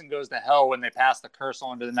Jason Goes to Hell when they pass the curse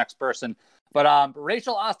on to the next person. But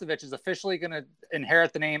Rachel Ostovich is officially going to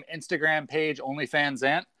inherit the name Instagram page OnlyFans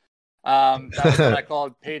Zant. That was what I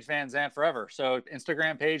called Paige Van Zandt forever. So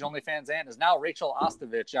Instagram page OnlyFans Zant is now Rachel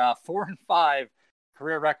Ostovich. 4-5.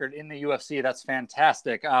 Career record in the UFC. That's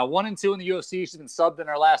fantastic. 1-2 in the UFC. She's been subbed in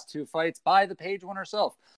her last 2 fights by the Paige one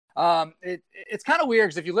herself. It's kind of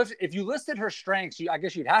weird because if you listed her strengths, I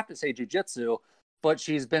guess you'd have to say jiu-jitsu, but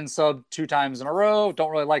she's been subbed 2 times in a row. Don't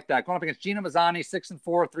really like that. Going up against Gina Mazzani,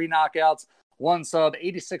 6-4, 3 knockouts, 1 sub,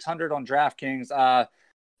 8,600 on DraftKings.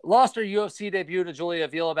 Lost her UFC debut to Julia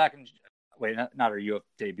Avila back in not her UFC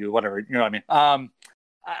debut, whatever. You know what I mean?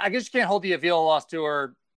 I guess you can't hold the Avila loss to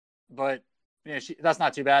her, but yeah, that's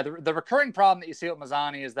not too bad. The recurring problem that you see with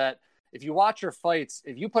Mazzani is that if you watch her fights,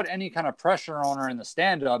 if you put any kind of pressure on her in the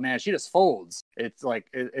stand-up, man, she just folds. It's like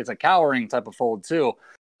it's a cowering type of fold too.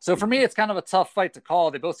 So for me, it's kind of a tough fight to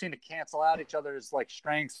call. They both seem to cancel out each other's like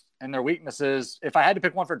strengths and their weaknesses. If I had to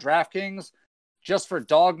pick one for DraftKings, just for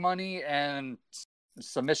dog money and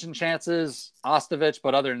submission chances, Ostovich.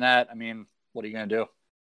 But other than that, I mean, what are you gonna do?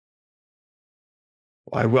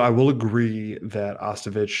 I will agree that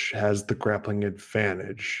Ostovich has the grappling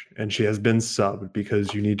advantage, and she has been subbed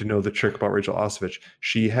because you need to know the trick about Rachel Ostovich.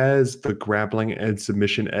 She has the grappling and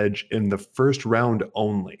submission edge in the first round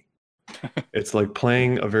only. It's like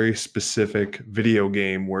playing a very specific video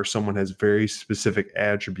game where someone has very specific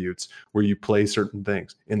attributes where you play certain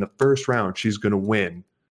things. In the first round, she's going to win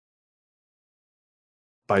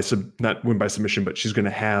not win by submission, but she's going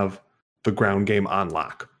to have the ground game on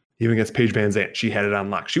lock. Even against Paige Van Zandt, she had it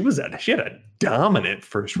on lock. She had a dominant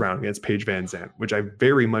first round against Paige Van Zandt, which I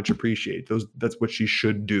very much appreciate. That's what she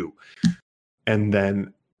should do. And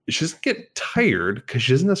then she doesn't get tired because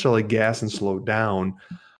she doesn't necessarily gas and slow down.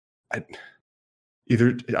 I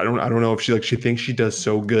don't know if she thinks she does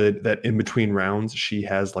so good that in between rounds she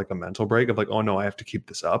has like a mental break of like, oh no, I have to keep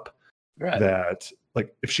this up. Right. That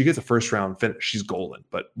like if she gets a first round finish, she's golden.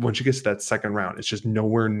 But when she gets to that second round, it's just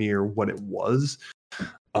nowhere near what it was.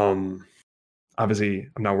 Obviously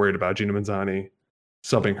I'm not worried about Gina Mazzani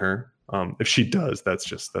subbing her. If she does, that's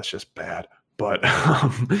just bad. But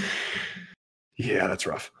yeah, that's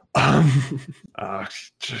rough. I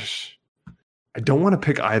don't want to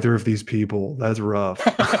pick either of these people. That's rough.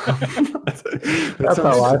 That's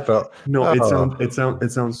how I felt. No, it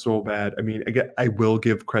sounds so bad. I mean, I will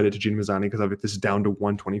give credit to Gina Mazzani because this is down to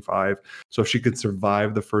 125. So if she could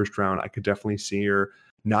survive the first round, I could definitely see her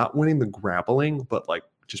not winning the grappling, but like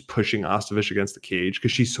just pushing Ostovich against the cage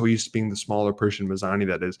because she's so used to being the smaller person Mazzani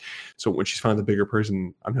that is. So when she's found the bigger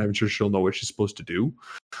person, I'm not even sure she'll know what she's supposed to do.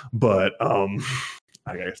 But I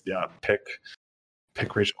guess pick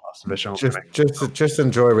pick Rachel Ostovich. Just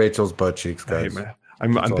enjoy Rachel's butt cheeks, guys.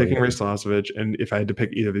 I'm picking Rachel Ostovich, and if I had to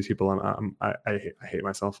pick either of these people, I hate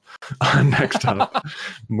myself. Next up,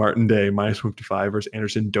 Martin Day -155 versus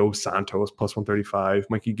Anderson Dos Santos +135.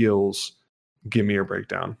 Mikey Gills, give me your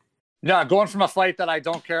breakdown. No, going from a fight that I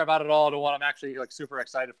don't care about at all to one I'm actually like super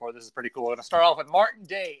excited for. This is pretty cool. I'm gonna start off with Martin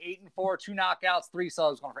Day, 8-4, 2 knockouts, 3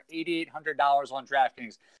 subs, going for $8,800 on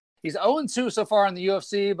DraftKings. He's 0-2 so far in the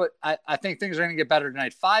UFC, but I think things are going to get better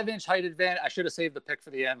tonight. 5-inch height advantage. I should have saved the pick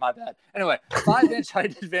for the end. My bad. Anyway, 5-inch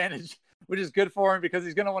height advantage, which is good for him because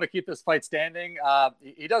he's going to want to keep this fight standing.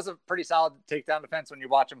 He does a pretty solid takedown defense when you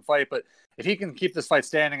watch him fight, but if he can keep this fight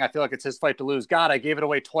standing, I feel like it's his fight to lose. God, I gave it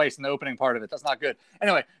away twice in the opening part of it. That's not good.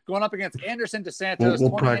 Anyway, going up against Anderson Dos Santos.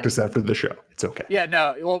 We'll practice after the show. It's okay. Yeah,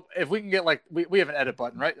 no. Well, if we can get we have an edit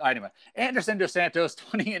button, right? Anyway, Anderson Dos Santos,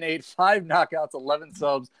 20-8, 5 knockouts, 11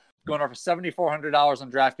 subs. Going over $7,400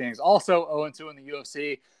 on DraftKings. Also 0-2 in the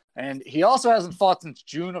UFC. And he also hasn't fought since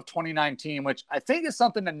June of 2019, which I think is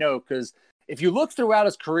something to note because if you look throughout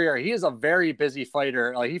his career, he is a very busy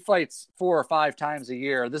fighter. Like he fights 4 or 5 times a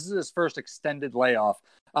year. This is his first extended layoff.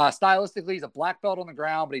 Stylistically, he's a black belt on the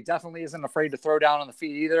ground, but he definitely isn't afraid to throw down on the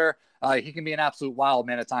feet either. He can be an absolute wild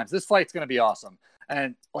man at times. This fight's going to be awesome.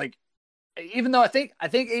 And even though I think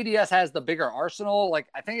ADS has the bigger arsenal,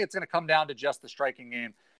 I think it's going to come down to just the striking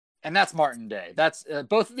game. And that's Martin Day. That's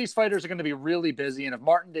both of these fighters are going to be really busy. And if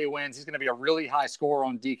Martin Day wins, he's going to be a really high score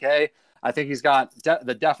on DK. I think he's got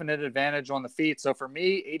the definite advantage on the feet. So for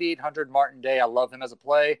me, 8,800 Martin Day, I love him as a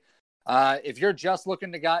play. If you're just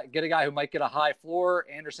looking to get a guy who might get a high floor,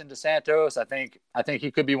 Anderson Dos Santos, I think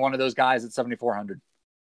he could be one of those guys at 7,400.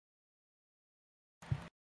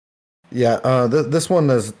 Yeah, this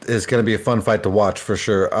one is going to be a fun fight to watch for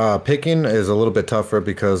sure. Picking is a little bit tougher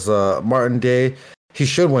because Martin Day, he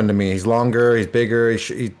should win to me. He's longer, he's bigger,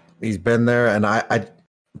 he's been there, and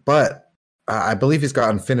but I believe he's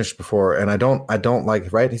gotten finished before, and I don't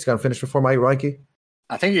like, right? He's gotten finished before, Mikey?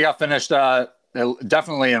 I think he got finished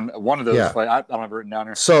definitely in one of those fights. I don't have it written down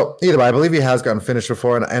here. So either way, I believe he has gotten finished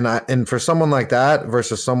before, and for someone like that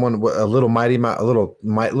versus someone a little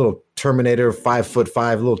little Terminator,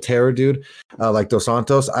 5'5", little terror dude like Dos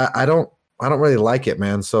Santos, I don't really like it,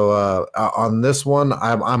 man. So on this one,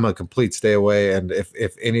 I'm a complete stay away, and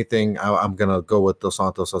if anything, I'm gonna go with Dos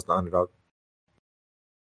Santos as the underdog.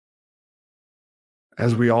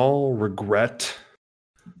 As we all regret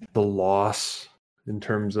the loss in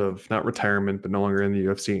terms of not retirement, but no longer in the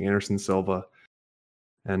UFC, Anderson Silva,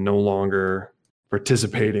 and no longer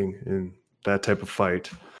participating in that type of fight,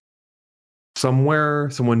 somewhere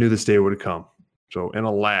someone knew this day would come. So in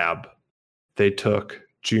a lab, they took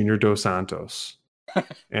Junior Dos Santos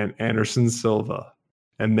and Anderson Silva,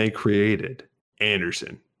 and they created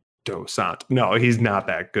Anderson Dos Santos. No, he's not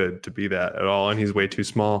that good to be that at all, and he's way too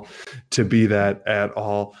small to be that at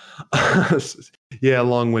all. Yeah,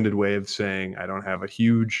 long-winded way of saying I don't have a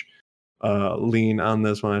huge lean on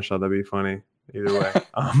this one. I thought that'd be funny. Either way,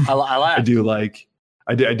 I do like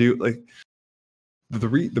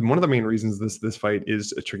one of the main reasons this fight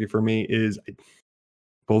is tricky for me is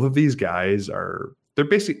both of these guys they're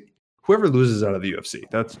basically whoever loses out of the UFC.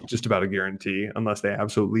 That's just about a guarantee, unless they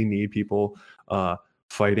absolutely need people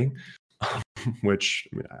fighting, which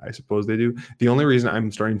I suppose they do. The only reason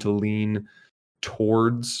I'm starting to lean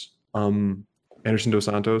towards Anderson Dos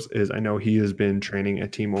Santos is I know he has been training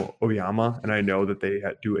at Team Oyama, and I know that they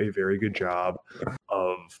do a very good job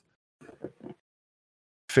of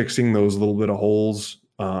fixing those little bit of holes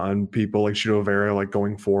on people like Chito Vera,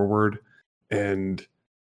 going forward. And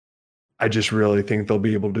I just really think they'll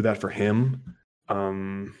be able to do that for him.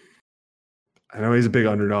 I know he's a big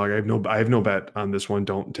underdog. I have no bet on this one.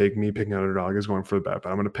 Don't take me picking underdog as going for the bet, but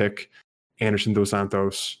I'm going to pick Anderson Dos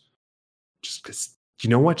Santos just because. You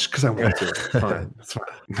know what? Just because I want to. Fine. That's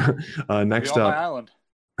fine. Next up,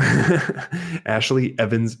 Ashley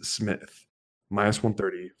Evans-Smith,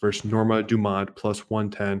 -130 versus Norma Dumont,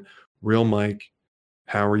 +110. Real Mike,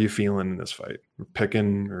 how are you feeling in this fight?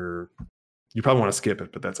 Picking, or you probably want to skip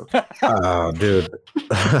it, but that's okay. Oh, dude.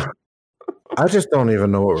 I just don't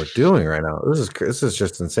even know what we're doing right now. This is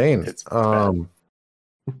just insane.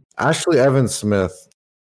 Ashley Evans-Smith.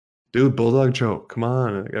 Dude, Bulldog choke. Come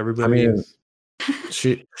on. Everybody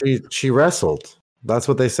She wrestled. That's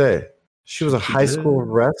what they say. She was a high school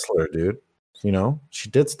wrestler, dude. She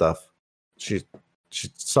did stuff. She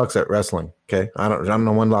sucks at wrestling. Okay, I don't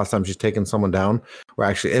know when the last time she's taken someone down or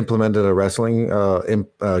actually implemented a wrestling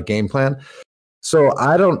game plan. So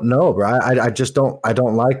I don't know, bro. I just don't. I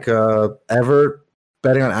don't like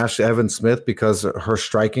betting on Ashley Evans Smith because her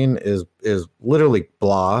striking is literally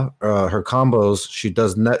blah. Her combos,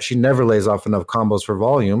 she never lays off enough combos for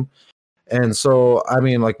volume. And so, I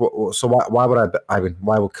mean, like, so why would I?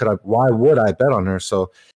 Why would I bet on her?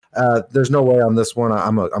 So, there's no way on this one.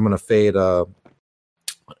 I'm gonna fade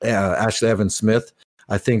Ashley Evans Smith.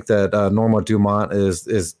 I think that Norma Dumont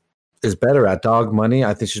is better at dog money.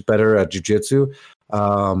 I think she's better at jiu-jitsu.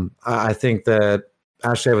 I think that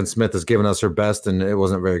Ashley Evans Smith has given us her best, and it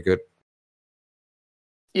wasn't very good.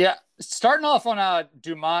 Yeah, starting off on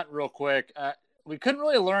Dumont real quick. We couldn't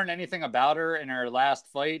really learn anything about her in her last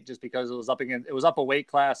fight just because it was up a weight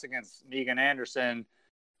class against Megan Anderson.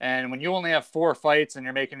 And when you only have 4 fights and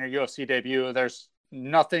you're making your UFC debut, there's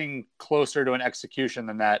nothing closer to an execution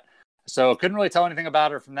than that. So couldn't really tell anything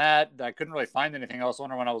about her from that. I couldn't really find anything else on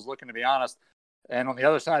her when I was looking, to be honest. And on the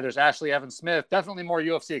other side, there's Ashley Evans Smith, definitely more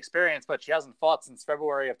UFC experience, but she hasn't fought since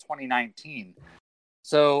February of 2019.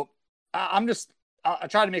 So I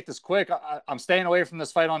try to make this quick. I'm staying away from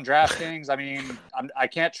this fight on DraftKings. I mean, I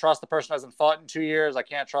can't trust the person who hasn't fought in 2 years. I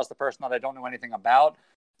can't trust the person that I don't know anything about.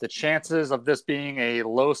 The chances of this being a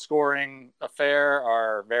low-scoring affair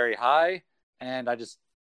are very high, and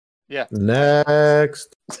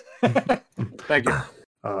Next. Thank you.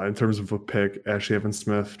 In terms of a pick, Ashley Evans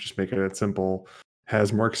Smith, just making it simple,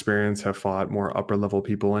 has more experience, have fought more upper-level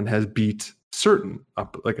people, and has beat certain,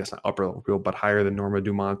 not upper-level people, but higher than Norma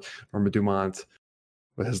Dumont. Norma Dumont,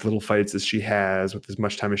 with as little fights as she has, with as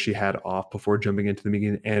much time as she had off before jumping into the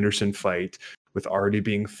Megan Anderson fight, with already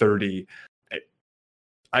being 30,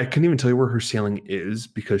 I couldn't even tell you where her ceiling is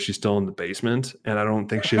because she's still in the basement, and I don't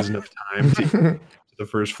think she has enough time to get to the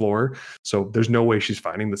first floor. So there's no way she's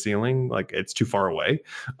finding the ceiling. Like, it's too far away.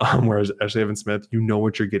 Whereas Ashley Evans Smith, you know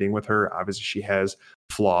what you're getting with her. Obviously, she has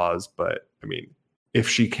flaws, but I mean, if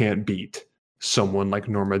she can't beat someone like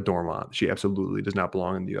Norma Dumont, she absolutely does not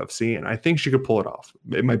belong in the UFC, and I think she could pull it off.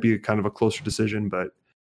 It might be kind of a closer decision, but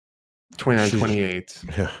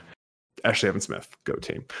 29-28. Yeah. Ashley Evans Smith, go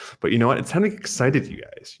team. But you know what? It's time to get excited, you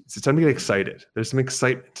guys. It's time to get excited. There's some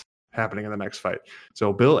excitement happening in the next fight.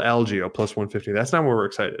 So Bill Algeo plus 150. That's not where we're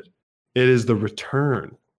excited. It is the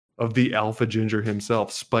return of the Alpha Ginger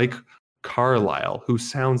himself, Spike Carlisle, who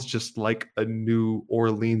sounds just like a New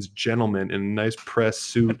Orleans gentleman in a nice press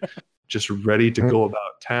suit, just ready to go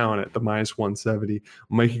about town at the minus 170.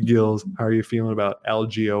 Mikey Gills, how are you feeling about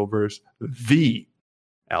Algeo versus the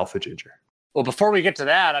Alpha Ginger? Well, before we get to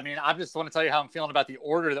that, I mean, I just want to tell you how I'm feeling about the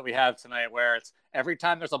order that we have tonight, where it's every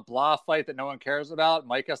time there's a blah fight that no one cares about,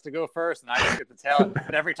 Mike has to go first, and I just get to tell.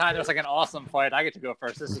 But every time there's like an awesome fight, I get to go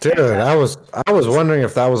first. This is Dude, fantastic. I was wondering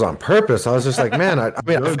if that was on purpose. I was just like, man, I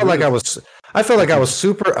felt like I was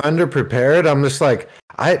super underprepared. I'm just like,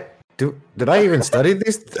 did I even study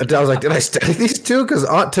these? I was like, did I study these two? Because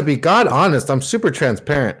to be God honest, I'm super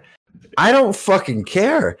transparent. I don't fucking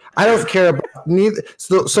care. I don't care about neither.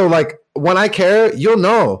 So like, when I care, you'll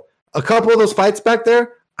know. A couple of those fights back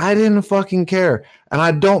there, I didn't fucking care. And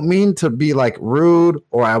I don't mean to be like rude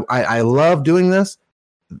or I love doing this.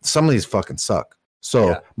 Some of these fucking suck.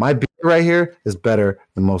 So my beat right here is better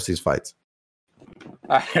than most of these fights.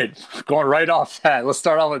 All right, going right off that. Let's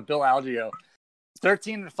start off with Bill Algeo.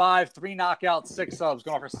 13-5, 3 knockouts, 6 subs,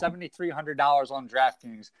 going for $7,300 on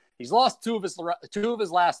DraftKings. He's lost two of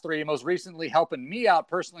his last 3, most recently helping me out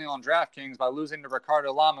personally on DraftKings by losing to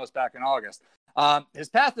Ricardo Lamos back in August. His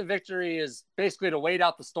path to victory is basically to wait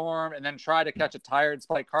out the storm and then try to catch a tired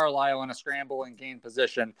Spike Carlisle in a scramble and gain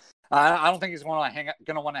position. I don't think he's going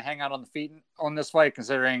to want to hang out on the feet on this fight,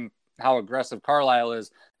 considering how aggressive Carlisle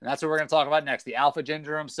is. And that's what we're going to talk about next. The Alpha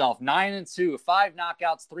Ginger himself, 9-2, 5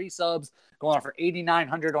 knockouts, 3 subs, going on for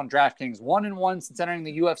 $8,900 on DraftKings. 1-1 since entering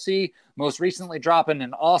the UFC, most recently dropping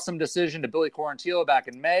an awesome decision to Billy Quarantillo back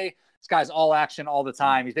in May. This guy's all action all the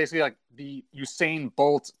time. He's basically like the Usain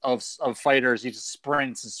Bolt of fighters. He just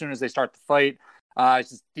sprints as soon as they start the fight. He's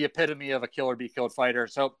just the epitome of a kill or be killed fighter.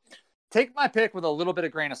 So take my pick with a little bit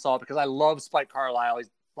of grain of salt because I love Spike Carlisle. He's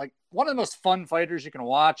like one of the most fun fighters you can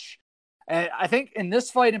watch. And I think in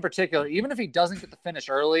this fight in particular, even if he doesn't get the finish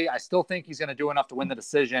early, I still think he's going to do enough to win the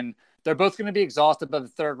decision. They're both going to be exhausted by the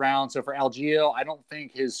 3rd round. So for Algeo, I don't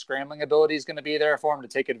think his scrambling ability is going to be there for him to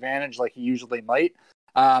take advantage like he usually might.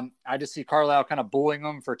 I just see Carlisle kind of bullying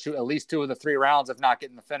him for at least 2 of the 3 rounds, if not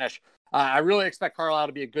getting the finish. I really expect Carlisle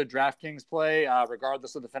to be a good DraftKings play,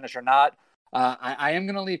 regardless of the finish or not. I am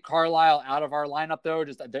going to leave Carlisle out of our lineup, though,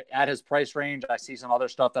 just at his price range. I see some other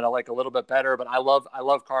stuff that I like a little bit better, but I love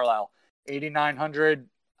Carlisle. 8,900.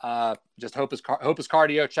 Just hope his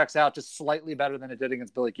cardio checks out just slightly better than it did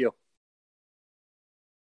against Billy Q.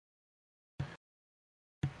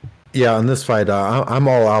 Yeah, in this fight, I'm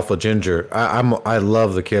all Alpha Ginger. I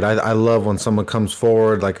love the kid. I love when someone comes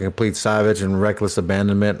forward like a complete savage and reckless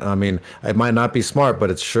abandonment. I mean, it might not be smart, but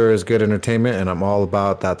it sure is good entertainment, and I'm all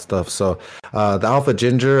about that stuff. So, the Alpha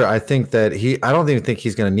Ginger, I think that I don't even think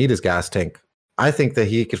he's gonna need his gas tank. I think that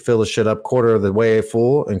he could fill his shit up quarter of the way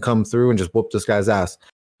full and come through and just whoop this guy's ass.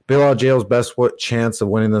 Bilal Jail's best chance of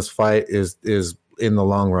winning this fight is in the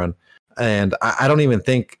long run, and I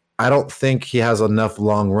don't think he has enough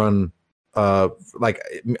long run. Like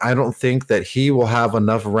I don't think that he will have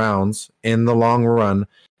enough rounds in the long run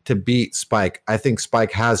to beat Spike. I think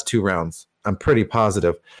Spike has 2 rounds. I'm pretty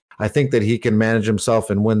positive. I think that he can manage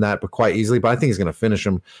himself and win that, but quite easily. But I think he's going to finish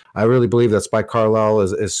him. I really believe that Spike Carlisle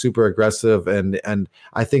is super aggressive, and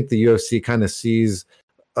I think the UFC kind of sees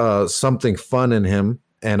something fun in him.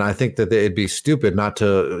 And I think that it'd be stupid not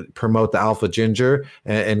to promote the Alpha Ginger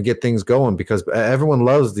and get things going, because everyone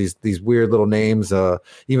loves these weird little names.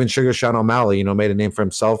 Even Sugar Sean O'Malley, made a name for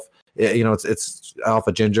himself. It's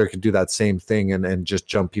Alpha Ginger could do that same thing and just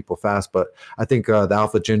jump people fast. But I think the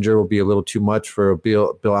Alpha Ginger will be a little too much for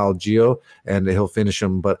Bill Algeo, and he'll finish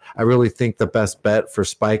him. But I really think the best bet for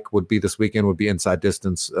Spike would be this weekend would be inside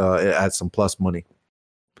distance at some plus money.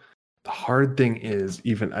 The hard thing is,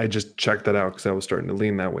 even I just checked that out because I was starting to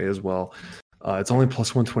lean that way as well. It's only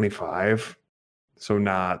plus 125, so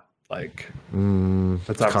not like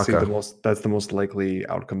that's obviously the most likely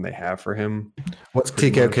outcome they have for him. What's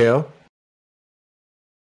TKO?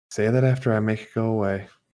 Say that after I make it go away.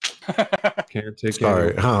 Can't take it.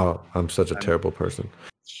 Sorry, I'm such a terrible person.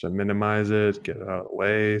 Should minimize it, get it out of the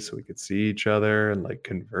way so we could see each other and like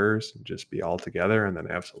converse and just be all together. And then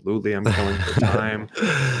absolutely I'm killing for time.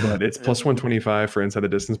 But it's plus 125 for inside the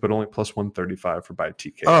distance, but only plus 135 for by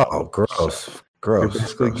TKO. Oh, gross. So gross. You're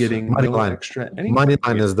basically getting money line. Extra. Money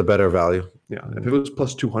line is the better value. Yeah. If it was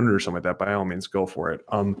plus 200 or something like that, by all means, go for it.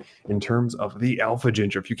 In terms of the Alpha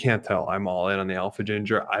Ginger, if you can't tell, I'm all in on the Alpha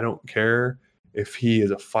Ginger. I don't care if he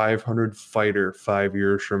is a 500 fighter 5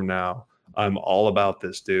 years from now. I'm all about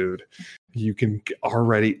this dude. You can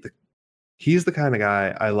already, he's the kind of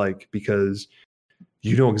guy I like because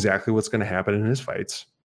you know exactly what's going to happen in his fights.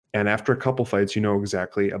 And after a couple fights, you know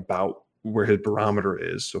exactly about where his barometer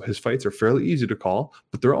is. So his fights are fairly easy to call,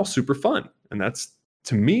 but they're all super fun. And that's,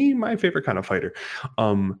 to me, my favorite kind of fighter.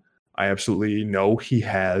 I absolutely know he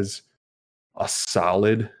has a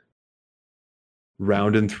solid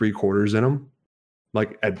round and 3/4 in him,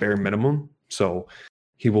 like at bare minimum. So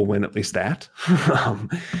he will win at least that.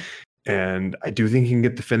 And I do think he can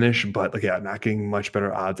get the finish, but like, yeah, not getting much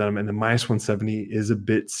better odds on him. And the minus 170 is a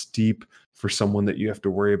bit steep for someone that you have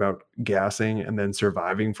to worry about gassing and then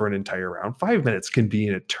surviving for an entire round. 5 minutes can be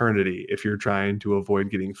an eternity if you're trying to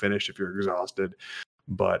avoid getting finished, if you're exhausted.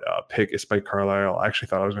 But pick Spike Carlisle. I actually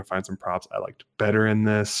thought I was going to find some props I liked better in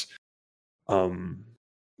this.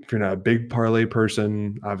 If you're not a big parlay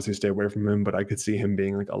person, obviously stay away from him, but I could see him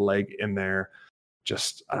being like a leg in there.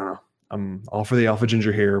 Just, I don't know. I'm all for the Alpha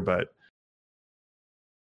Ginger here, but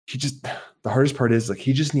the hardest part is like,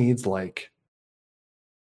 he just needs like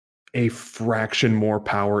a fraction more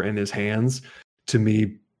power in his hands to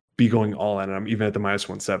me be going all in. I'm even at the minus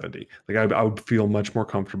 170. Like I would feel much more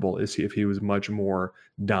comfortable if he was much more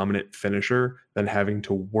dominant finisher than having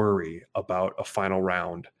to worry about a final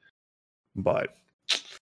round. But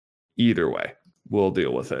either way, we'll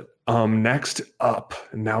deal with it. Next up,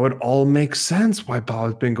 now it all makes sense why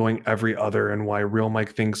Bob's been going every other and why Real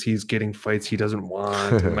Mike thinks he's getting fights he doesn't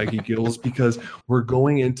want. Mikey Gills, because we're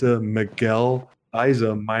going into Miguel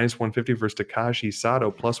Iza minus 150 versus Takashi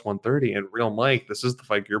Sato plus 130. And Real Mike, this is the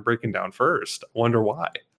fight you're breaking down first. I wonder why.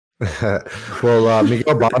 Well,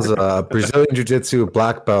 Miguel Baza, Brazilian Jiu-Jitsu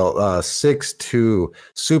black belt, 6'2",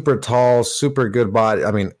 super tall, super good body.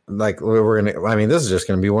 I mean, like this is just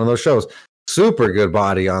gonna be one of those shows. Super good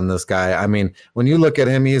body on this guy. I mean, when you look at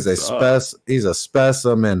him, he's a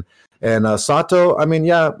specimen. And Sato,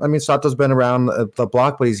 Sato's been around the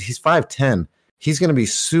block, but he's 5'10". He's going to be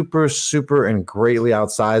super, super and greatly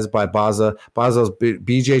outsized by Baza. Baza's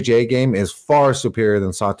BJJ game is far superior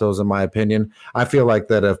than Sato's, in my opinion. I feel like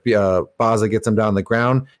that if Baza gets him down the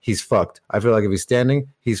ground, he's fucked. I feel like if he's standing,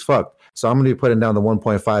 he's fucked. So I'm going to be putting down the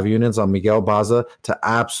 1.5 units on Miguel Baza to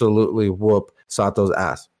absolutely whoop Sato's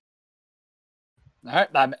ass. All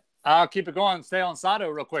right, I'll keep it going. Stay on Sato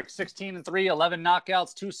real quick. 16-3, 11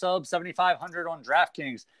 knockouts, 2 subs, 7,500 on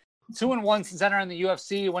DraftKings. 2-1 since entering the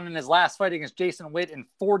UFC, winning his last fight against Jason Witt in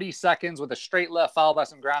 40 seconds with a straight left followed by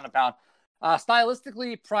some ground and pound.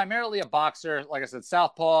 Stylistically, primarily a boxer. Like I said,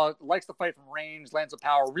 southpaw, likes to fight from range, lands with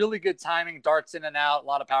power, really good timing, darts in and out, a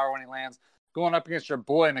lot of power when he lands. going up against your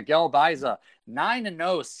boy Miguel Baiza,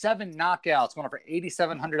 9-0, 7 knockouts, going for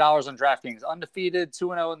 $8,700 on DraftKings, undefeated,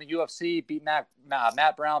 2-0 in the UFC, beat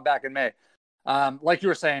Matt Brown back in May. Like you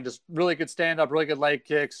were saying, just really good stand-up, really good leg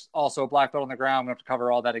kicks, also black belt on the ground. We don't have to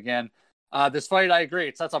cover all that again. This fight, I agree,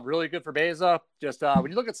 it sets up really good for Beza. Just when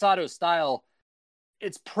you look at Sato's style,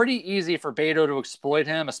 it's pretty easy for Beto to exploit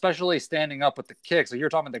him, especially standing up with the kicks. So you're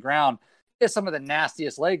talking about the ground. It's some of the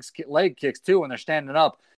nastiest leg kicks too when they're standing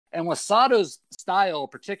up. And with Sato's style,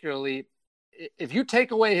 particularly, if you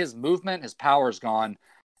take away his movement, his power is gone.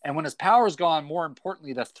 And when his power is gone, more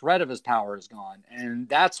importantly, the threat of his power is gone. And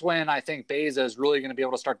that's when I think Beza is really going to be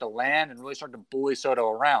able to start to land and really start to bully Soto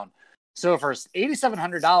around. So for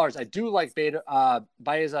 $8,700, I do like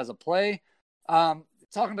Baeza as a play. Talking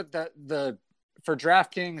about the for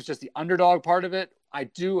DraftKings, just the underdog part of it, I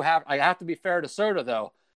have to be fair to Soto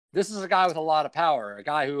though. This is a guy with a lot of power, a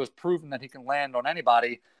guy who has proven that he can land on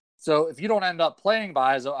anybody. So if you don't end up playing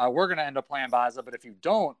Baeza, we're going to end up playing Baeza. But if you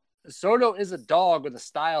don't, Soto is a dog with a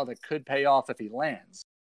style that could pay off if he lands.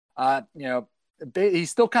 He's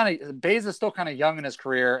still Baeza's still kind of young in his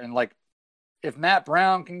career, and like, if Matt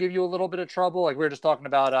Brown can give you a little bit of trouble, like we were just talking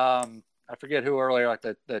about, I forget who earlier, like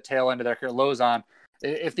the tail end of their career, Lozon.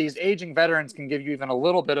 If these aging veterans can give you even a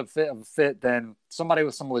little bit of fit, then somebody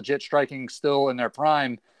with some legit striking still in their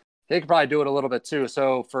prime, they could probably do it a little bit too.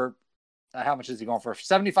 So for how much is he going for?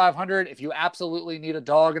 7,500. If you absolutely need a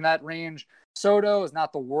dog in that range, Soto is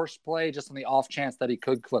not the worst play, just on the off chance that he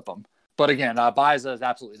could clip him. But again, Baeza is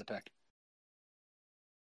absolutely the pick.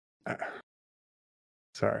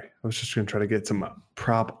 Sorry, I was just going to try to get some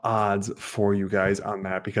prop odds for you guys on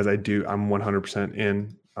that, because I'm 100%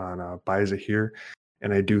 in on Baeza here,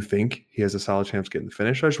 and I do think he has a solid chance of getting the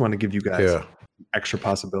finish. I just want to give you guys extra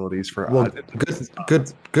possibilities for odds.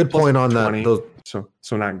 Good point on 20, that.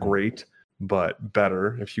 So not great, but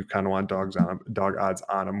better if you kind of want dog odds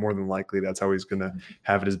on him. More than likely, that's how he's going to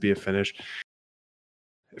have it, as be a finish.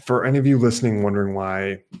 For any of you listening wondering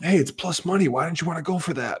why, hey, it's plus money, why didn't you want to go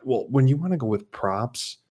for that? Well, when you want to go with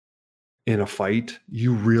props in a fight,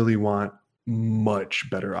 you really want much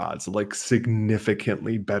better odds, like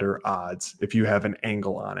significantly better odds if you have an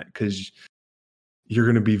angle on it, because you're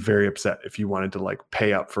going to be very upset if you wanted to like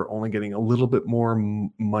pay up for only getting a little bit more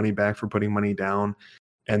money back for putting money down,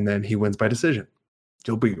 and then he wins by decision.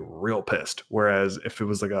 You'll be real pissed. Whereas if it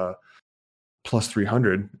was like a plus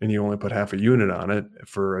 300 and you only put half a unit on it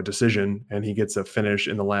for a decision and he gets a finish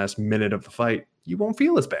in the last minute of the fight, you won't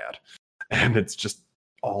feel as bad. And it's just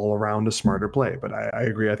all around a smarter play. But I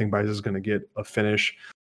agree. I think Baeza is going to get a finish.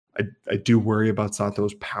 I do worry about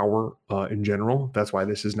Sato's power in general. That's why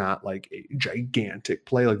this is not like a gigantic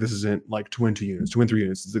play. Like, this isn't like to win 2 units, to win 3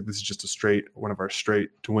 units. This is just one of our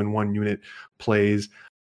straight to win 1 unit plays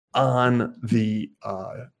on the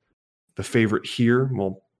favorite here.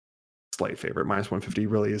 Well, slight favorite, minus 150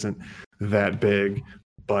 really isn't that big,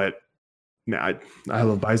 but I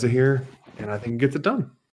love Baeza here, and I think it gets it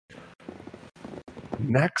done.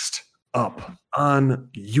 Next up on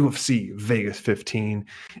UFC Vegas 15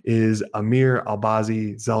 is Amir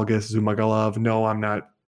Albazi Zhalgas Zhumagulov. No, I'm not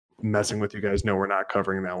messing with you guys. No, we're not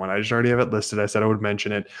covering that one. I just already have it listed. I said I would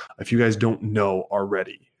mention it. If you guys don't know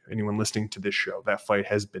already, anyone listening to this show, that fight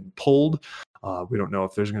has been pulled. We don't know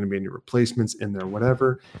if there's going to be any replacements in there,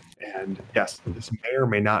 whatever. And yes, this may or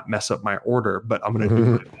may not mess up my order, but I'm going to do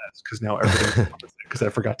my best, because now everything's because I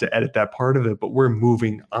forgot to edit that part of it. But we're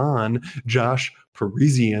moving on. Josh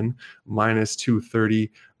Parisian minus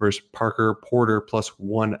 230 versus Parker Porter plus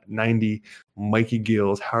 190. Mikey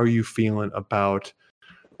Gills, how are you feeling about?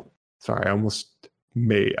 Sorry, I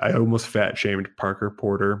almost fat shamed Parker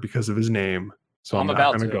Porter because of his name. So I'm not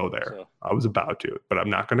going to go there. So. I was about to, but I'm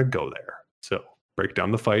not going to go there. So break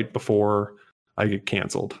down the fight before I get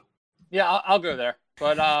canceled. Yeah, I'll go there.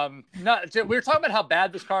 But we were talking about how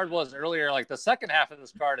bad this card was earlier. Like, the second half of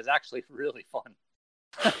this card is actually really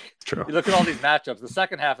fun. True. You look at all these matchups. The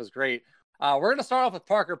second half is great. We're going to start off with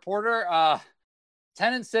Parker Porter.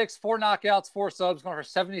 10-6, 4 knockouts, 4 subs, going for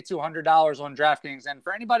 $7,200 on DraftKings. And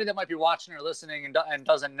for anybody that might be watching or listening and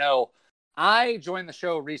doesn't know, I joined the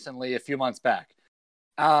show recently, a few months back.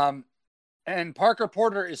 And Parker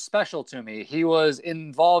Porter is special to me. He was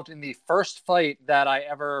involved in the first fight that I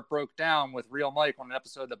ever broke down with Real Mike on an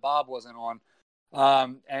episode that Bob wasn't on.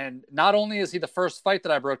 And not only is he the first fight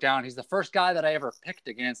that I broke down, he's the first guy that I ever picked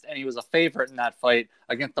against, and he was a favorite in that fight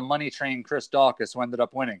against the money train Chris Dawkess, who ended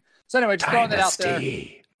up winning. So anyway, just throwing that out there.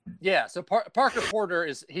 Yeah, so Parker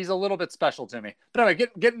Porter he's a little bit special to me. But anyway,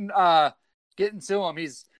 getting to him,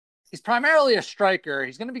 he's primarily a striker.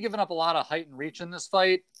 He's going to be giving up a lot of height and reach in this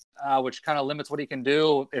fight, which kind of limits what he can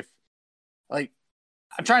do. If, like,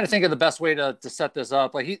 I'm trying to think of the best way to set this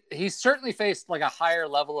up. Like he's certainly faced like a higher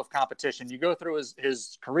level of competition. You go through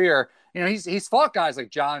his career, he's fought guys like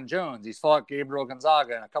John Jones. He's fought Gabriel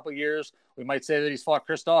Gonzaga. In a couple of years, we might say that he's fought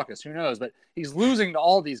Chris Daukaus. Who knows? But he's losing to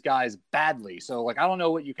all these guys badly. So like I don't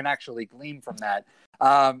know what you can actually glean from that.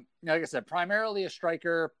 Like I said, primarily a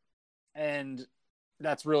striker, and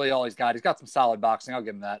that's really all he's got. He's got some solid boxing. I'll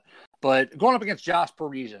give him that. But going up against Josh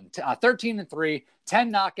Parisian, 13-3,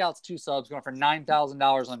 10 knockouts, 2 subs, going for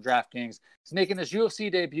 $9,000 on DraftKings. He's making his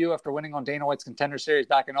UFC debut after winning on Dana White's Contender Series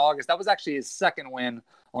back in August. That was actually his second win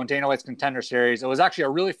on Dana White's Contender Series. It was actually a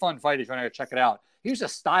really fun fight if you want to check it out. He was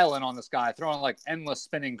just styling on this guy, throwing like endless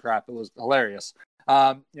spinning crap. It was hilarious.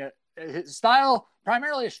 His style,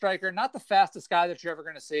 primarily a striker, not the fastest guy that you're ever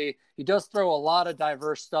going to see. He does throw a lot of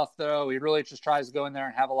diverse stuff, though. He really just tries to go in there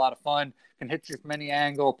and have a lot of fun. Can hit you from any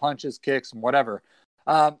angle, punches, kicks, and whatever.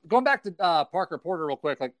 Going back to Parker Porter real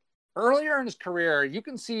quick, like earlier in his career, you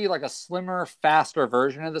can see like a slimmer, faster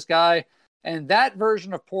version of this guy. And that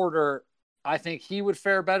version of Porter, I think he would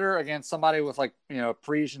fare better against somebody with like,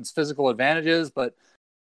 Parisian's physical advantages, but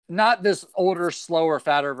not this older, slower,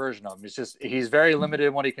 fatter version of him. He's very limited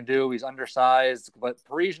in what he can do. He's undersized, but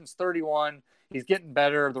Parisian's 31. He's getting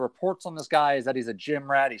better. The reports on this guy is that he's a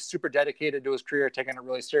gym rat. He's super dedicated to his career, taking it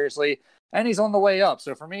really seriously, and he's on the way up.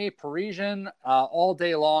 So for me, Parisian all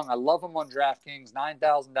day long. I love him on DraftKings,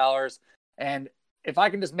 $9,000. And if I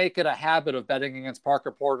can just make it a habit of betting against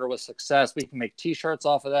Parker Porter with success, we can make T-shirts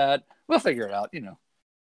off of that. We'll figure it out,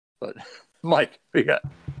 But Mike, what you got?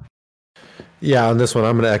 Yeah, on this one,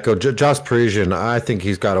 I'm going to echo Josh Parisian. I think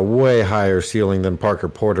he's got a way higher ceiling than Parker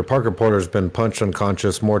Porter. Parker Porter's been punched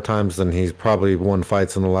unconscious more times than he's probably won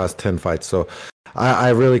fights in the last 10 fights. So I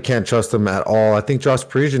really can't trust him at all. I think Josh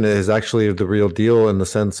Parisian is actually the real deal in the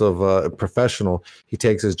sense of a professional. He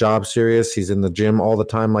takes his job serious. He's in the gym all the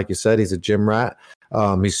time. Like you said, he's a gym rat.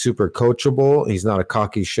 He's super coachable. He's not a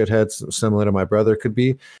cocky shithead, similar to my brother could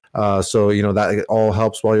be. So that all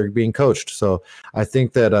helps while you're being coached. So I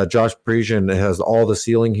think that Josh Parisian has all the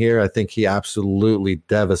ceiling here. I think he absolutely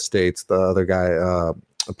devastates the other guy,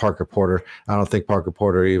 Parker Porter. I don't think Parker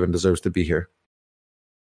Porter even deserves to be here.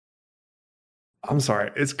 I'm sorry.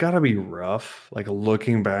 It's got to be rough, like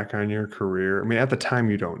looking back on your career. I mean, at the time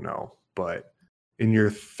you don't know, but in your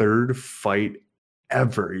third fight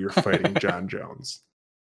ever, you're fighting John Jones.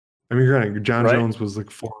 I mean, granted, John Jones was like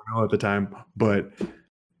 4-0 at the time,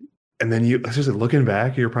 and then you seriously looking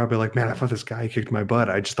back, you're probably like, man, I thought this guy kicked my butt.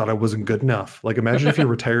 I just thought I wasn't good enough. Like, imagine if he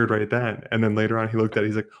retired right then, and then later on he looked at it,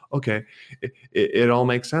 he's like, okay, it all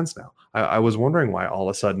makes sense now. I was wondering why all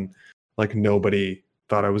of a sudden, like, nobody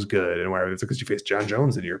thought I was good, and why it's because you faced John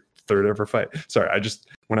Jones in your third ever fight. Sorry,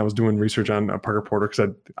 when I was doing research on Parker Porter,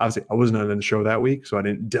 because obviously I wasn't on the show that week, so I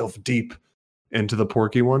didn't delve deep into the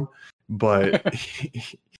Porky one, but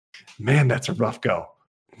man, that's a rough go,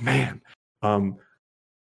 man. I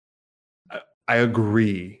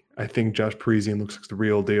agree. I think Josh Parisian looks like the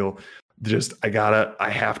real deal. I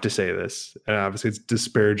have to say this, and obviously it's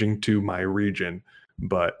disparaging to my region,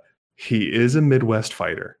 but he is a Midwest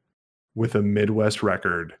fighter with a Midwest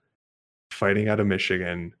record, fighting out of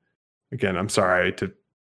Michigan. Again, I'm sorry to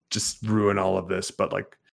just ruin all of this, but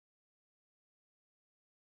like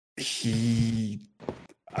Midwest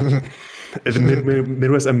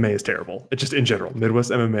MMA is terrible. It's just in general,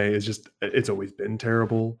 Midwest MMA is just, it's always been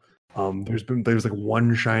terrible. There's like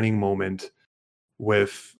one shining moment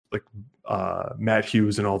with like Matt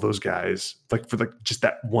Hughes and all those guys, like for like just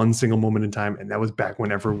that one single moment in time, and that was back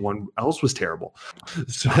when everyone else was terrible.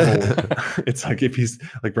 So it's like, if he's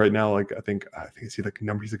like right now, like I think he's like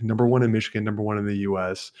number one in Michigan, number one in the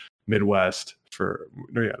US Midwest in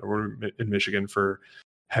Michigan for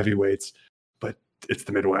heavyweights, but it's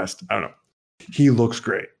the Midwest. I don't know. He looks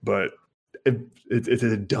great, but it's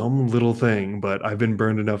a dumb little thing, but I've been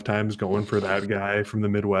burned enough times going for that guy from the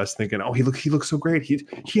Midwest, thinking, oh, he looks so great.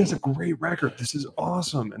 He has a great record. This is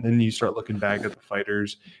awesome. And then you start looking back at the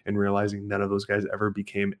fighters and realizing none of those guys ever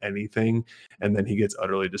became anything. And then he gets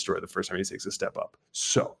utterly destroyed the first time he takes a step up.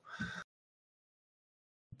 So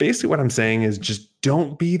basically what I'm saying is just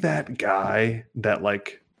don't be that guy that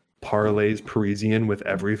like parlays Parisian with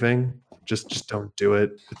everything. Just don't do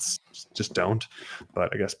it. Just don't.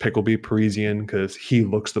 But I guess pick will be Parisian because he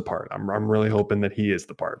looks the part. I'm really hoping that he is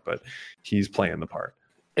the part, but he's playing the part.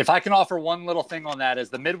 If I can offer one little thing on that, is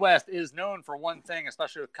the Midwest is known for one thing,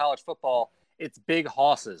 especially with college football. It's big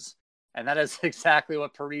hosses, and that is exactly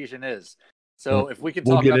what Parisian is. So if we can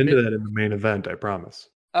talk, we'll get into that in the main event. I promise.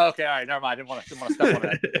 Okay, all right, never mind. I didn't want to step on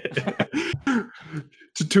that.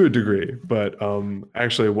 to a degree, but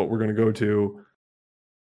actually, what we're going to go to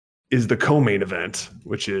is the co-main event,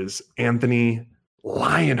 which is Anthony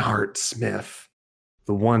Lionheart Smith,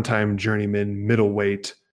 the one-time journeyman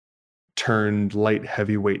middleweight turned light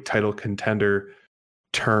heavyweight title contender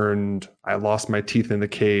turned I lost my teeth in the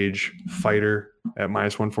cage fighter at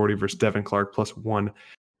 -140 versus Devin Clark plus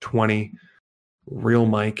 120. Real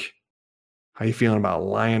Mike, how you feeling about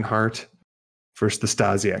Lionheart versus the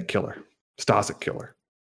Stasiak killer?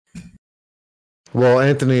 Well,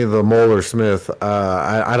 Anthony the Molar Smith,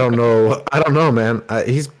 I don't know. I don't know, man.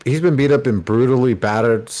 He's been beat up and brutally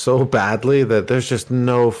battered so badly that there's just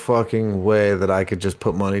no fucking way that I could just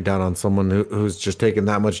put money down on someone who's just taken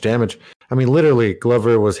that much damage. I mean, literally,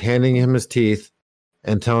 Glover was handing him his teeth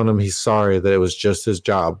and telling him he's sorry, that it was just his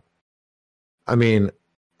job. I mean,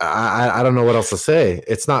 I don't know what else to say.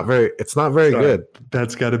 It's not very good.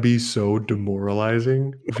 That's got to be so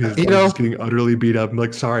demoralizing because just getting utterly beat up. I'm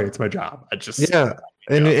like, sorry, it's my job. And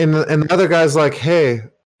the other guy's like, hey,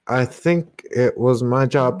 I think it was my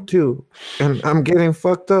job too, and I'm getting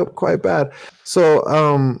fucked up quite bad. So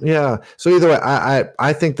So either way,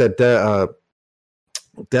 I think that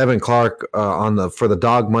Devin Clark for the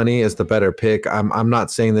dog money is the better pick. I'm not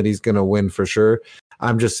saying that he's going to win for sure.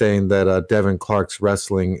 I'm just saying that Devin Clark's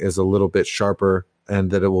wrestling is a little bit sharper, and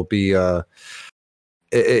that it will be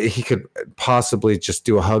he could possibly just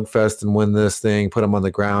do a hug fest and win this thing, put him on the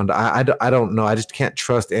ground. I don't know. I just can't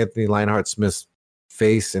trust Anthony Lionheart Smith's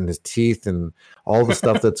face and his teeth and all the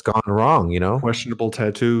stuff that's gone wrong. Questionable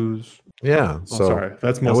tattoos. Yeah. So sorry,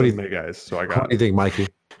 that's mostly me, guys. So I got. What do you think, Mikey?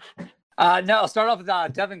 No, I'll start off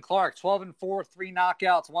with Devin Clark, 12-4, 3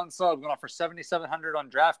 knockouts, 1 sub, going off for 7,700 on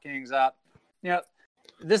DraftKings.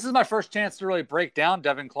 This is my first chance to really break down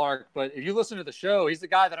Devin Clark, but if you listen to the show, he's the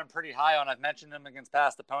guy that I'm pretty high on. I've mentioned him against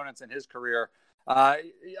past opponents in his career. A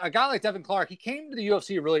guy like Devin Clark, he came to the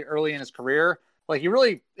UFC really early in his career. Like, he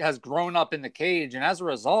really has grown up in the cage, and as a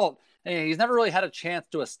result, he's never really had a chance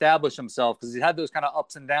to establish himself because he's had those kind of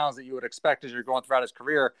ups and downs that you would expect as you're going throughout his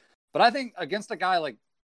career. But I think against a guy like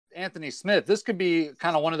Anthony Smith, this could be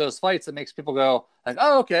kind of one of those fights that makes people go like,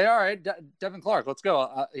 oh, okay, all right, Devin Clark, let's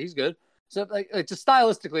go. He's good. So, just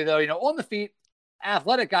stylistically, though, on the feet,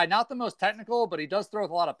 athletic guy, not the most technical, but he does throw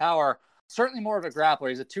with a lot of power. Certainly more of a grappler.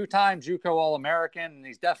 He's a 2-time JUCO All-American, and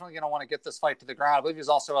he's definitely going to want to get this fight to the ground. I believe he's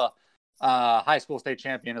also a high school state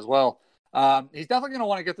champion as well. He's definitely going to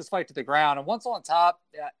want to get this fight to the ground. And once on top,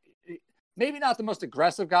 maybe not the most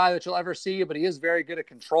aggressive guy that you'll ever see, but he is very good at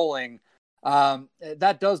controlling.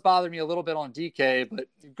 That does bother me a little bit on DK, but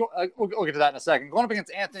we'll get to that in a second. Going up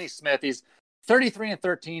against Anthony Smith, he's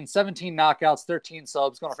 33-13, 17 knockouts, 13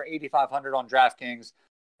 subs, going for 8,500 on DraftKings.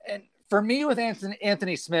 And for me with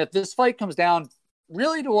Anthony Smith, this fight comes down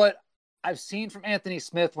really to what I've seen from Anthony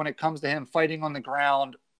Smith when it comes to him fighting on the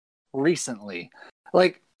ground recently.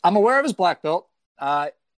 Like, I'm aware of his black belt.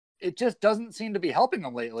 It just doesn't seem to be helping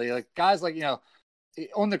him lately. Like, guys like,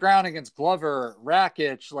 on the ground against Glover,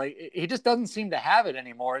 Rakic, like, he just doesn't seem to have it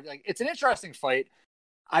anymore. Like, it's an interesting fight.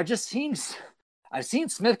 I've seen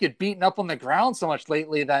Smith get beaten up on the ground so much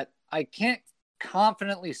lately that I can't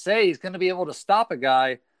confidently say he's going to be able to stop a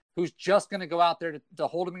guy who's just going to go out there to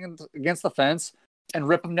hold him against the fence and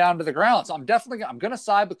rip him down to the ground. So I'm going to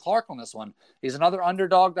side with Clark on this one. He's another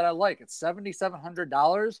underdog that I like. It's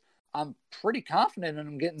 $7,700. I'm pretty confident in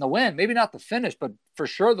him getting the win. Maybe not the finish, but for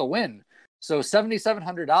sure the win. So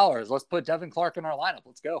 $7,700. Let's put Devin Clark in our lineup.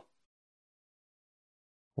 Let's go.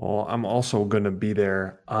 Well, I'm also going to be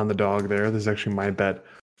there on the dog there. This is actually my bet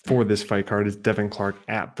for this fight card is Devin Clark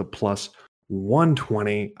at the plus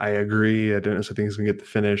 120. I agree. I don't necessarily think he's going to get the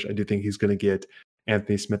finish. I do think he's going to get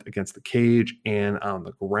Anthony Smith against the cage and on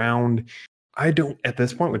the ground. I don't, at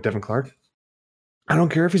this point with Devin Clark, I don't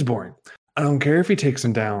care if he's boring. I don't care if he takes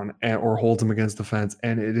him down or holds him against the fence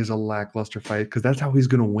and it is a lackluster fight because that's how he's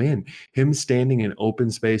going to win. Him standing in open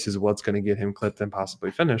space is what's going to get him clipped and possibly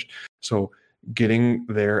finished. So getting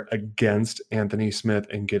there against Anthony Smith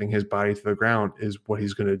and getting his body to the ground is what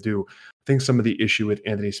he's going to do. I think some of the issue with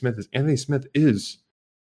Anthony Smith is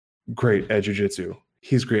great at jiu-jitsu.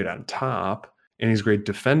 He's great on top and he's great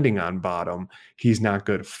defending on bottom. He's not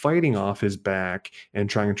good fighting off his back and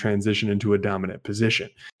trying to transition into a dominant position.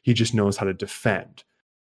 He just knows how to defend.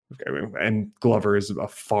 And Glover is a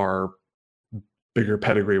far bigger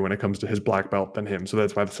pedigree when it comes to his black belt than him. So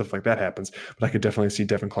that's why stuff like that happens. But I could definitely see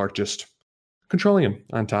Devin Clark just controlling him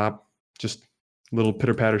on top, just little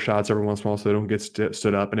pitter-patter shots every once in a while so they don't get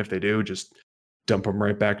stood up. And if they do, just dump them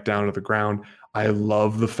right back down to the ground. I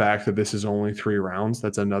love the fact that this is only 3 rounds.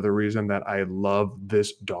 That's another reason that I love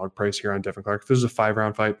this dog price here on Devin Clark. If this is a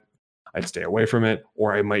 5-round fight, I'd stay away from it,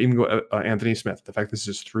 or I might even go Anthony Smith. The fact this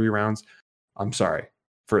is 3 rounds, I'm sorry.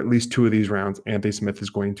 for at least 2 of these rounds, Anthony Smith is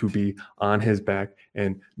going to be on his back,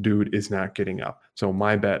 and dude is not getting up. So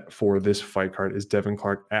my bet for this fight card is Devin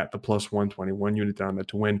Clark at the plus 121 unit down there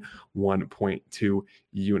to win 1.2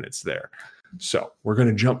 units there. So we're going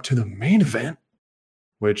to jump to the main event,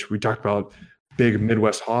 which we talked about big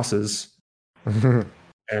Midwest hosses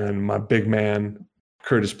and my big man,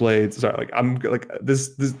 Curtis Blades. Sorry, like I'm like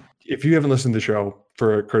this. If you haven't listened to the show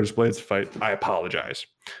for Curtis Blades fight, I apologize.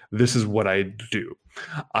 This is what I do.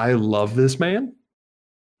 I love this man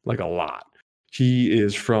like a lot. He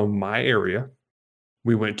is from my area.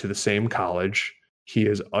 We went to the same college. He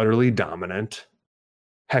is utterly dominant.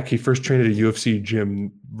 Heck, he first trained at a UFC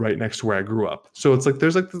gym right next to where I grew up. So it's like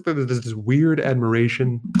there's this weird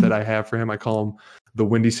admiration that I have for him. I call him the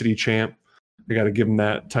Windy City champ. I got to give him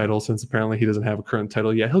that title since apparently he doesn't have a current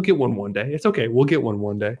title yet. He'll get one day. It's okay. We'll get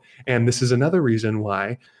one day. And this is another reason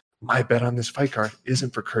why my bet on this fight card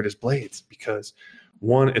isn't for Curtis Blades, because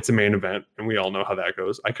one, it's a main event, and we all know how that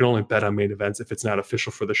goes. I can only bet on main events if it's not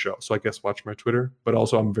official for the show. So I guess watch my Twitter. But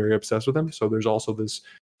also, I'm very obsessed with him. So there's also this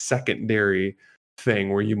secondary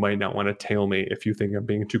thing where you might not want to tail me if you think I'm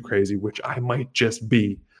being too crazy, which I might just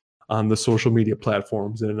be on the social media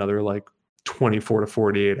platforms in another like 24 to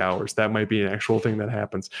 48 hours. That might be an actual thing that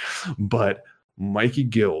happens. But Mikey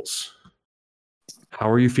Gills, how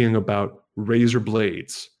are you feeling about Razor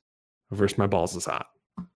Blades versus My Balls is Hot?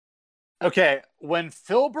 Okay, when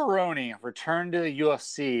Phil Baroni returned to the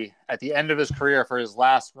UFC at the end of his career for his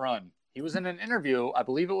last run, he was in an interview, I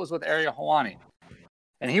believe it was with Ariel Helwani,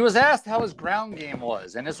 and he was asked how his ground game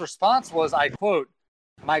was, and his response was, I quote,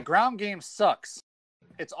 "My ground game sucks.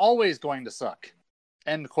 It's always going to suck."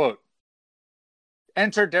 End quote.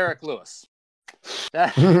 Enter Derek Lewis.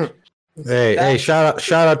 Hey, shout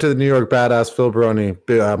out to the New York badass Phil Baroni,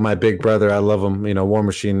 my big brother. I love him. You know, War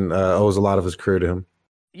Machine owes a lot of his career to him.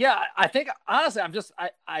 Yeah, I think honestly,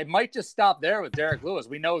 I might just stop there with Derek Lewis.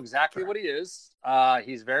 We know exactly what he is.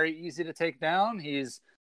 He's very easy to take down.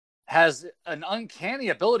 Has an uncanny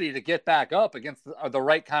ability to get back up against the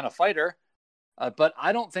right kind of fighter. But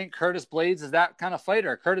I don't think Curtis Blades is that kind of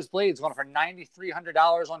fighter. Curtis Blades going for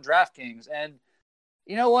 $9,300 on DraftKings, and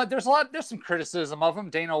you know what? There's some criticism of him.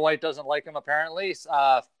 Dana White doesn't like him apparently.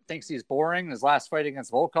 Thinks he's boring. His last fight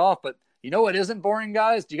against Volkov, but you know what isn't boring,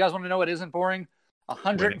 guys? Do you guys want to know what isn't boring?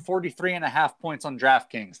 143.5 points on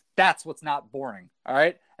DraftKings. That's what's not boring. All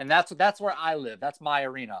right. And that's where I live. That's my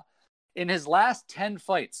arena. In his last 10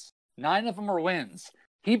 fights, 9 of them are wins.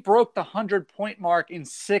 He broke the 100-point mark in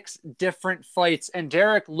 6 different fights. And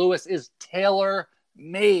Derek Lewis is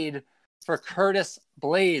tailor-made for Curtis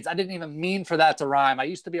Blades. I didn't even mean for that to rhyme. I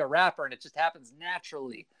used to be a rapper and it just happens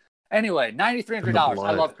naturally. Anyway, $9,300.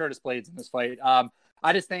 I love Curtis Blades in this fight.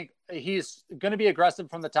 I just think he's going to be aggressive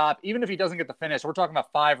from the top. Even if he doesn't get the finish, we're talking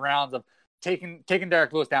about 5 rounds of taking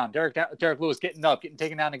Derek Lewis down. Derek Lewis getting up, getting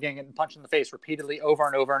taken down again, getting punched in the face repeatedly over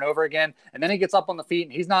and over and over again. And then he gets up on the feet,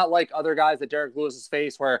 and he's not like other guys that Derek Lewis has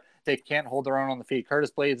faced where they can't hold their own on the feet. Curtis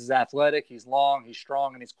Blades is athletic, he's long, he's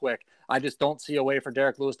strong, and he's quick. I just don't see a way for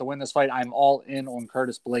Derek Lewis to win this fight. I'm all in on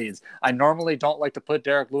Curtis Blades. I normally don't like to put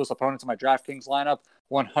Derek Lewis opponents in my DraftKings lineup.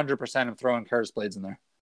 100% I'm throwing Curtis Blades in there.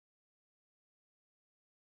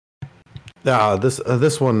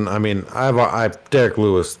 This one. I mean, I've Derek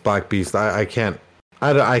Lewis, Black Beast. I can't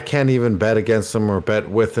even bet against him or bet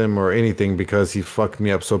with him or anything because he fucked me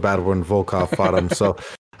up so bad when Volkov fought him. So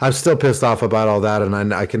I'm still pissed off about all that,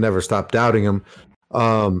 and I can never stop doubting him.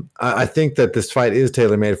 I think that this fight is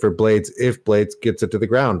tailor-made for Blades if Blades gets it to the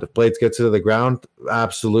ground. If Blades gets it to the ground,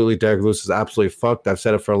 absolutely, Derek Lewis is absolutely fucked. I've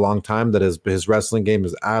said it for a long time that his wrestling game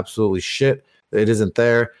is absolutely shit. It isn't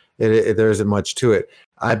there. There isn't much to it.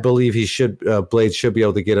 I believe Blades should be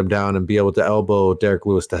able to get him down and be able to elbow Derek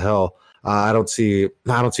Lewis to hell. I don't see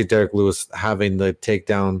Derek Lewis having the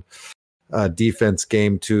takedown defense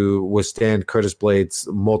game to withstand Curtis Blades'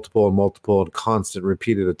 multiple and constant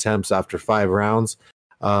repeated attempts after 5 rounds.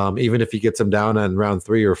 Even if he gets him down in round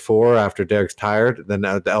 3 or 4 after Derek's tired, then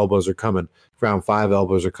the elbows are coming. Round 5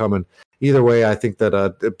 elbows are coming. Either way, I think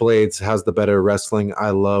that Blades has the better wrestling.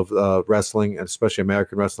 I love wrestling, and especially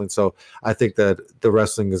American wrestling. So I think that the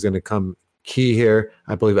wrestling is going to come key here.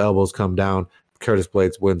 I believe elbows come down. Curtis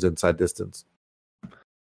Blades wins inside distance.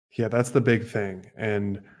 Yeah, that's the big thing.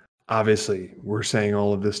 And obviously, we're saying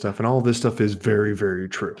all of this stuff, and all of this stuff is very, very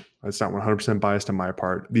true. It's not 100% biased on my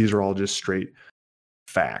part. These are all just straight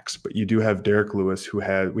facts. But you do have Derek Lewis, who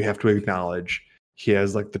we have to acknowledge, he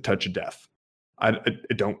has like the touch of death. I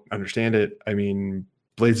don't understand it. I mean,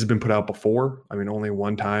 Blades has been put out before. I mean, only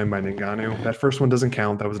one time by Ngannou. That first one doesn't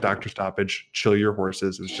count. That was a doctor stoppage. Chill your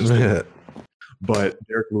horses. It's just But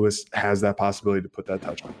Derek Lewis has that possibility to put that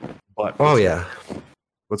touch on. But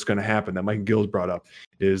what's going to happen that Mike Gills brought up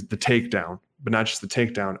is the takedown, but not just the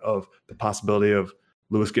takedown of the possibility of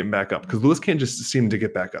Lewis getting back up, because Lewis can't just seem to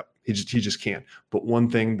get back up. He just can't. But one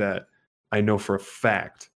thing that I know for a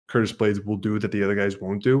fact Curtis Blades will do that the other guys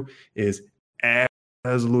won't do is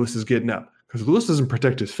as Lewis is getting up, because Lewis doesn't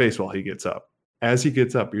protect his face while he gets up. As he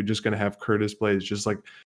gets up, you're just going to have Curtis Blades just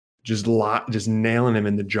nailing him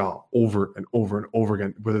in the jaw over and over and over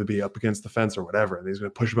again, whether it be up against the fence or whatever. And he's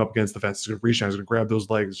going to push him up against the fence. He's going to reach down. He's going to grab those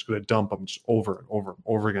legs. He's going to dump him just over and over and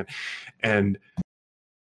over again. And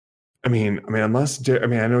I mean, I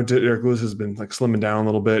know Derek Lewis has been like slimming down a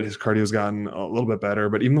little bit. His cardio's gotten a little bit better,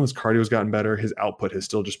 but even though his cardio's gotten better, his output has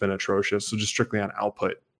still just been atrocious. So just strictly on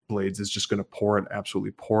output, Blades is just going to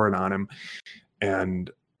absolutely pour it on him. And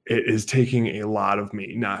it is taking a lot of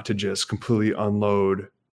me not to just completely unload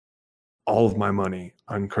all of my money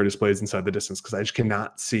on Curtis Blades inside the distance, because I just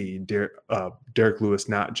cannot see Derek Lewis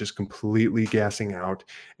not just completely gassing out,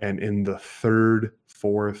 and in the third,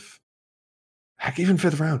 fourth, heck, even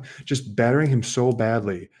fifth round, just battering him so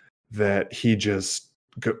badly that he just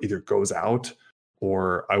either goes out,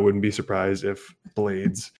 or I wouldn't be surprised if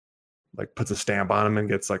Blades like puts a stamp on him and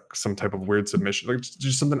gets like some type of weird submission, like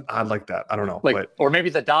just something odd like that. I don't know, or maybe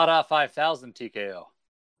the Dada 5000 TKO.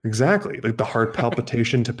 Exactly, like the heart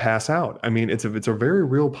palpitation to pass out. I mean, it's a very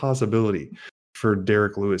real possibility for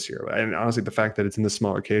Derek Lewis here. And honestly, the fact that it's in the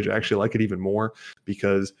smaller cage, I actually like it even more,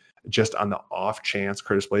 because just on the off chance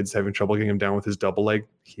Curtis Blades is having trouble getting him down with his double leg,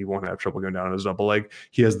 he won't have trouble going down on his double leg.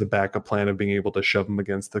 He has the backup plan of being able to shove him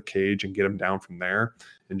against the cage and get him down from there,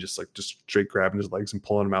 and just straight grabbing his legs and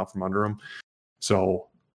pulling him out from under him. So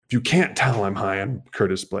you can't tell I'm high on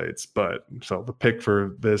Curtis Blades, but so the pick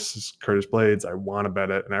for this is Curtis Blades. I want to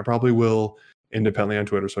bet it, and I probably will independently on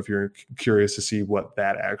Twitter. So if you're curious to see what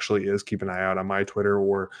that actually is, keep an eye out on my Twitter,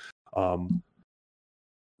 or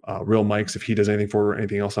Real Mike's if he does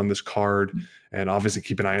anything else on this card. And obviously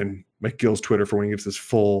keep an eye on Mike Gill's Twitter for when he gives this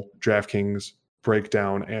full DraftKings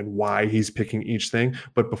breakdown and why he's picking each thing.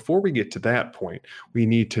 But before we get to that point, we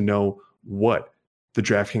need to know what the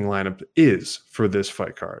DraftKings lineup is for this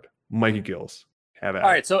fight card. Mikey Gills, have at it. All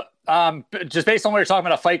right, so just based on what you're talking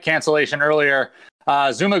about, a fight cancellation earlier,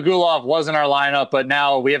 Zuma Gulov was in our lineup, but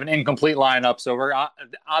now we have an incomplete lineup, so we're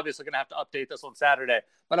obviously going to have to update this on Saturday.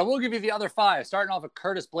 But I will give you the other five, starting off with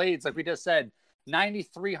Curtis Blades, like we just said,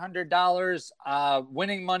 $9,300.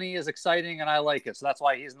 Winning money is exciting, and I like it, so that's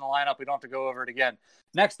why he's in the lineup. We don't have to go over it again.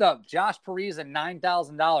 Next up, Josh Parisian,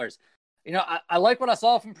 $9,000. You know, I like what I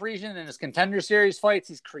saw from Parisian in his Contender Series fights.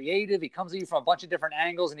 He's creative. He comes at you from a bunch of different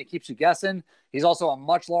angles, and he keeps you guessing. He's also a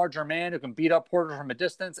much larger man who can beat up Porter from a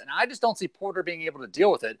distance, and I just don't see Porter being able to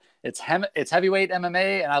deal with it. It's heavyweight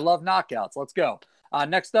MMA, and I love knockouts. Let's go.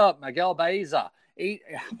 Next up, Miguel Baeza.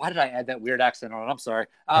 Why did I add that weird accent on it? I'm sorry.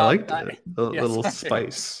 I like that. A little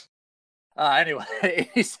spice. Anyway,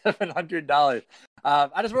 $8,700.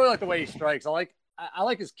 I just really like the way he strikes. I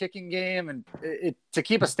like his kicking game, and to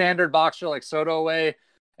keep a standard boxer like Soto away,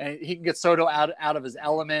 and he can get Soto out of his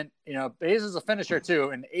element. You know, Baez is a finisher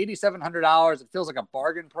too, and $8,700. It feels like a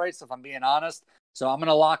bargain price if I'm being honest. So I'm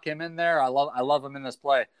gonna lock him in there. I love him in this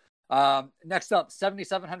play. Next up,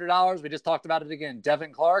 $7,700. We just talked about it again.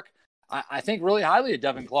 Devin Clark. I think really highly of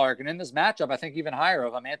Devin Clark, and in this matchup, I think even higher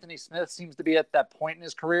of him. Anthony Smith seems to be at that point in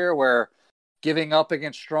his career where giving up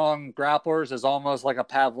against strong grapplers is almost like a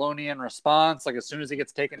Pavlovian response. Like as soon as he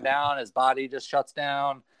gets taken down, his body just shuts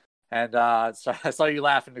down. And so I saw you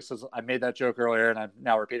laughing because I made that joke earlier, and I'm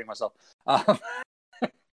now repeating myself.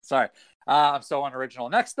 Sorry, I'm so unoriginal.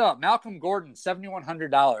 Next up, Malcolm Gordon,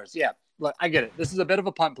 $7,100. Yeah, look, I get it. This is a bit of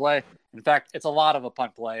a punt play. In fact, it's a lot of a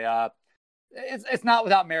punt play. It's not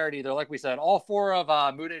without merit either. Like we said, all four of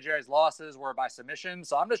Mudejeri's losses were by submission.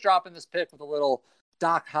 So I'm just dropping this pick with a little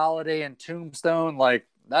Doc Holliday and Tombstone. Like,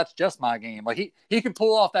 that's just my game. Like, he can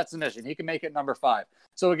pull off that submission. He can make it number 5.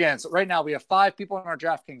 So again, right now we have 5 people in our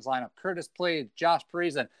DraftKings lineup: Curtis Blades, Josh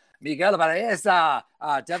Parisian, Miguel Baeza,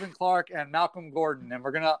 Devin Clark, and Malcolm Gordon. And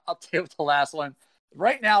we're going to update with the last one.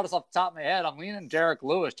 Right now, just off the top of my head, I'm leaning Derek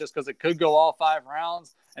Lewis just because it could go all 5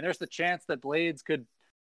 rounds. And there's the chance that Blades could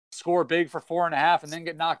score big for 4.5 and then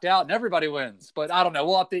get knocked out and everybody wins. But I don't know.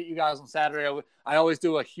 We'll update you guys on Saturday. I always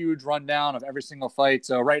do a huge rundown of every single fight.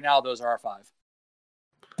 So right now, those are our 5.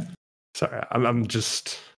 Sorry, I'm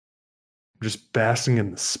just basking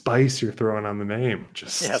in the spice you're throwing on the name.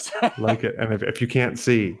 Just yes. Like it. And if you can't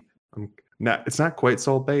see, it's not quite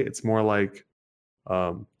Salt Bay. It's more like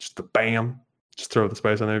just the bam. Just throw the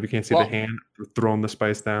spice on there. If you can't see the hand, throwing the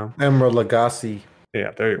spice down. Emerald Lagasse.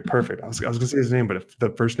 Yeah, there you go. Perfect. I was gonna say his name, but if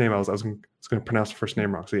the first name I was gonna pronounce the first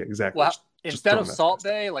name wrong. So yeah, exactly. Well, instead of Salt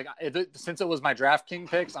Bay, like since it was my DraftKings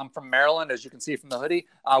picks, I'm from Maryland, as you can see from the hoodie.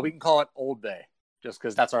 We can call it Old Bay, just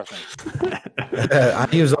because that's our thing. I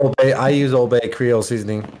use Old Bay. I use Old Bay Creole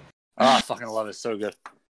seasoning. Oh, I fucking love it. It's so good.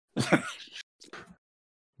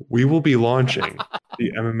 We will be launching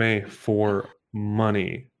the MMA for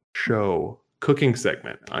Money show cooking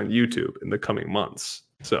segment on YouTube in the coming months.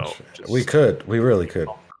 So we really could.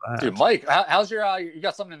 Dude, Mike, how's your? You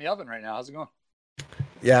got something in the oven right now? How's it going?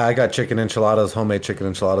 Yeah, I got chicken enchiladas, homemade chicken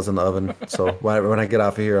enchiladas in the oven. So when I get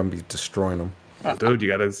off of here, I'm be destroying them. Oh, dude, you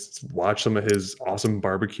gotta watch some of his awesome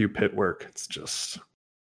barbecue pit work. It's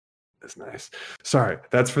nice. Sorry,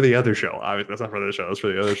 that's for the other show. Obviously, that's not for the show. That's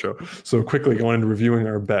for the other show. So quickly going into reviewing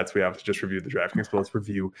our bets, we have to just review the DraftKings, but let's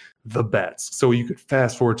review the bets. So you could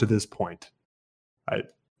fast forward to this point. I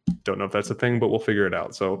don't know if that's a thing, but we'll figure it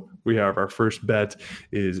out. So we have our first bet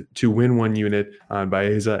is to win 1 unit on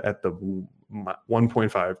Baeza at the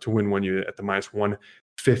 1.5, to win 1 unit at the minus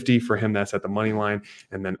 150 for him. That's at the money line.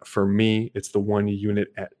 And then for me, it's the 1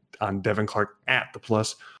 unit on Devin Clark at the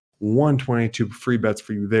plus 122. Free bets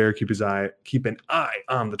for you there. Keep an eye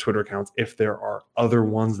on the Twitter accounts if there are other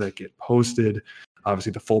ones that get posted.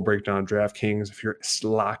 Obviously, the full breakdown of DraftKings. If you're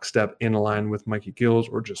lockstep in line with Mikey Gills,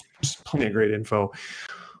 or just plenty of great info.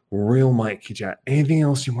 Real Mike, you got anything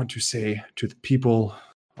else you want to say to the people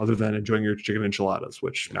other than enjoying your chicken enchiladas?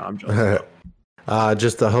 Which now I'm jealous about.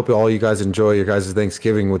 Just I hope all you guys enjoy your guys'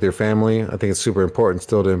 Thanksgiving with your family. I think it's super important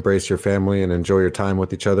still to embrace your family and enjoy your time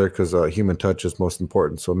with each other, because human touch is most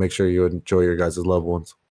important. So make sure you enjoy your guys' loved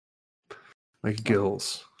ones. Like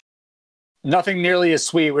Gills. Nothing nearly as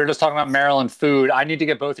sweet. We were just talking about Maryland food. I need to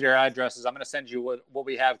get both of your addresses. I'm going to send you what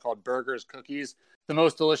we have called Burgers Cookies. The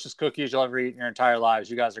most delicious cookies you'll ever eat in your entire lives.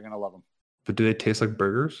 You guys are going to love them. But do they taste like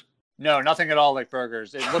burgers? No, nothing at all like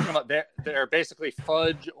burgers. Look them up. They're basically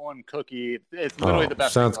fudge on cookie. It's literally the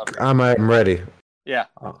best. I'm ready. Yeah,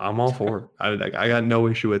 I'm all for it. I got no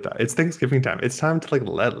issue with that. It's Thanksgiving time. It's time to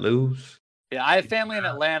let loose. Yeah, I have family in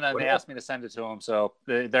Atlanta, and they asked me to send it to them, so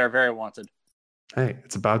they're very wanted. Hey,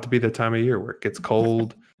 it's about to be the time of year where it gets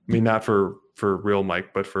cold. I mean, not for real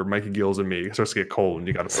Mike, but for Mikey Gills and me, it starts to get cold, and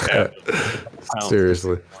you got to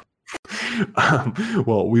seriously.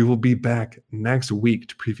 Well, we will be back next week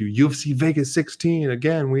to preview UFC Vegas 16.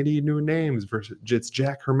 Again, we need new names. It's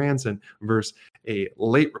Jack Hermanson versus a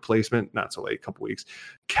late replacement, not so late, a couple weeks,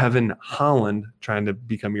 Kevin Holland, trying to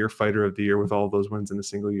become your fighter of the year with all those wins in a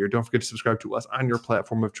single year. Don't forget to subscribe to us on your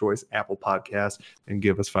platform of choice, Apple Podcasts, and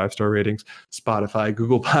give us 5-star ratings. Spotify,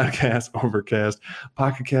 Google Podcasts, Overcast,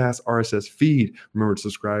 Pocket Cast, RSS feed. Remember to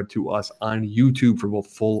subscribe to us on YouTube for both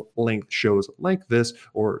full-length shows like this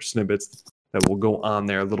or snippets that will go on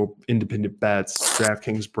there, little independent bets,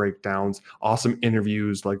 DraftKings breakdowns, awesome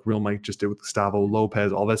interviews like Real Mike just did with Gustavo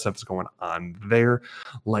Lopez. All that stuff is going on there.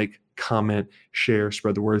 Like, comment, share,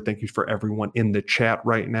 spread the word. Thank you for everyone in the chat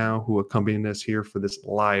right now who accompanied us here for this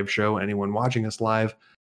live show. Anyone watching us live,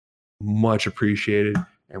 much appreciated.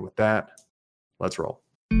 And with that, let's roll.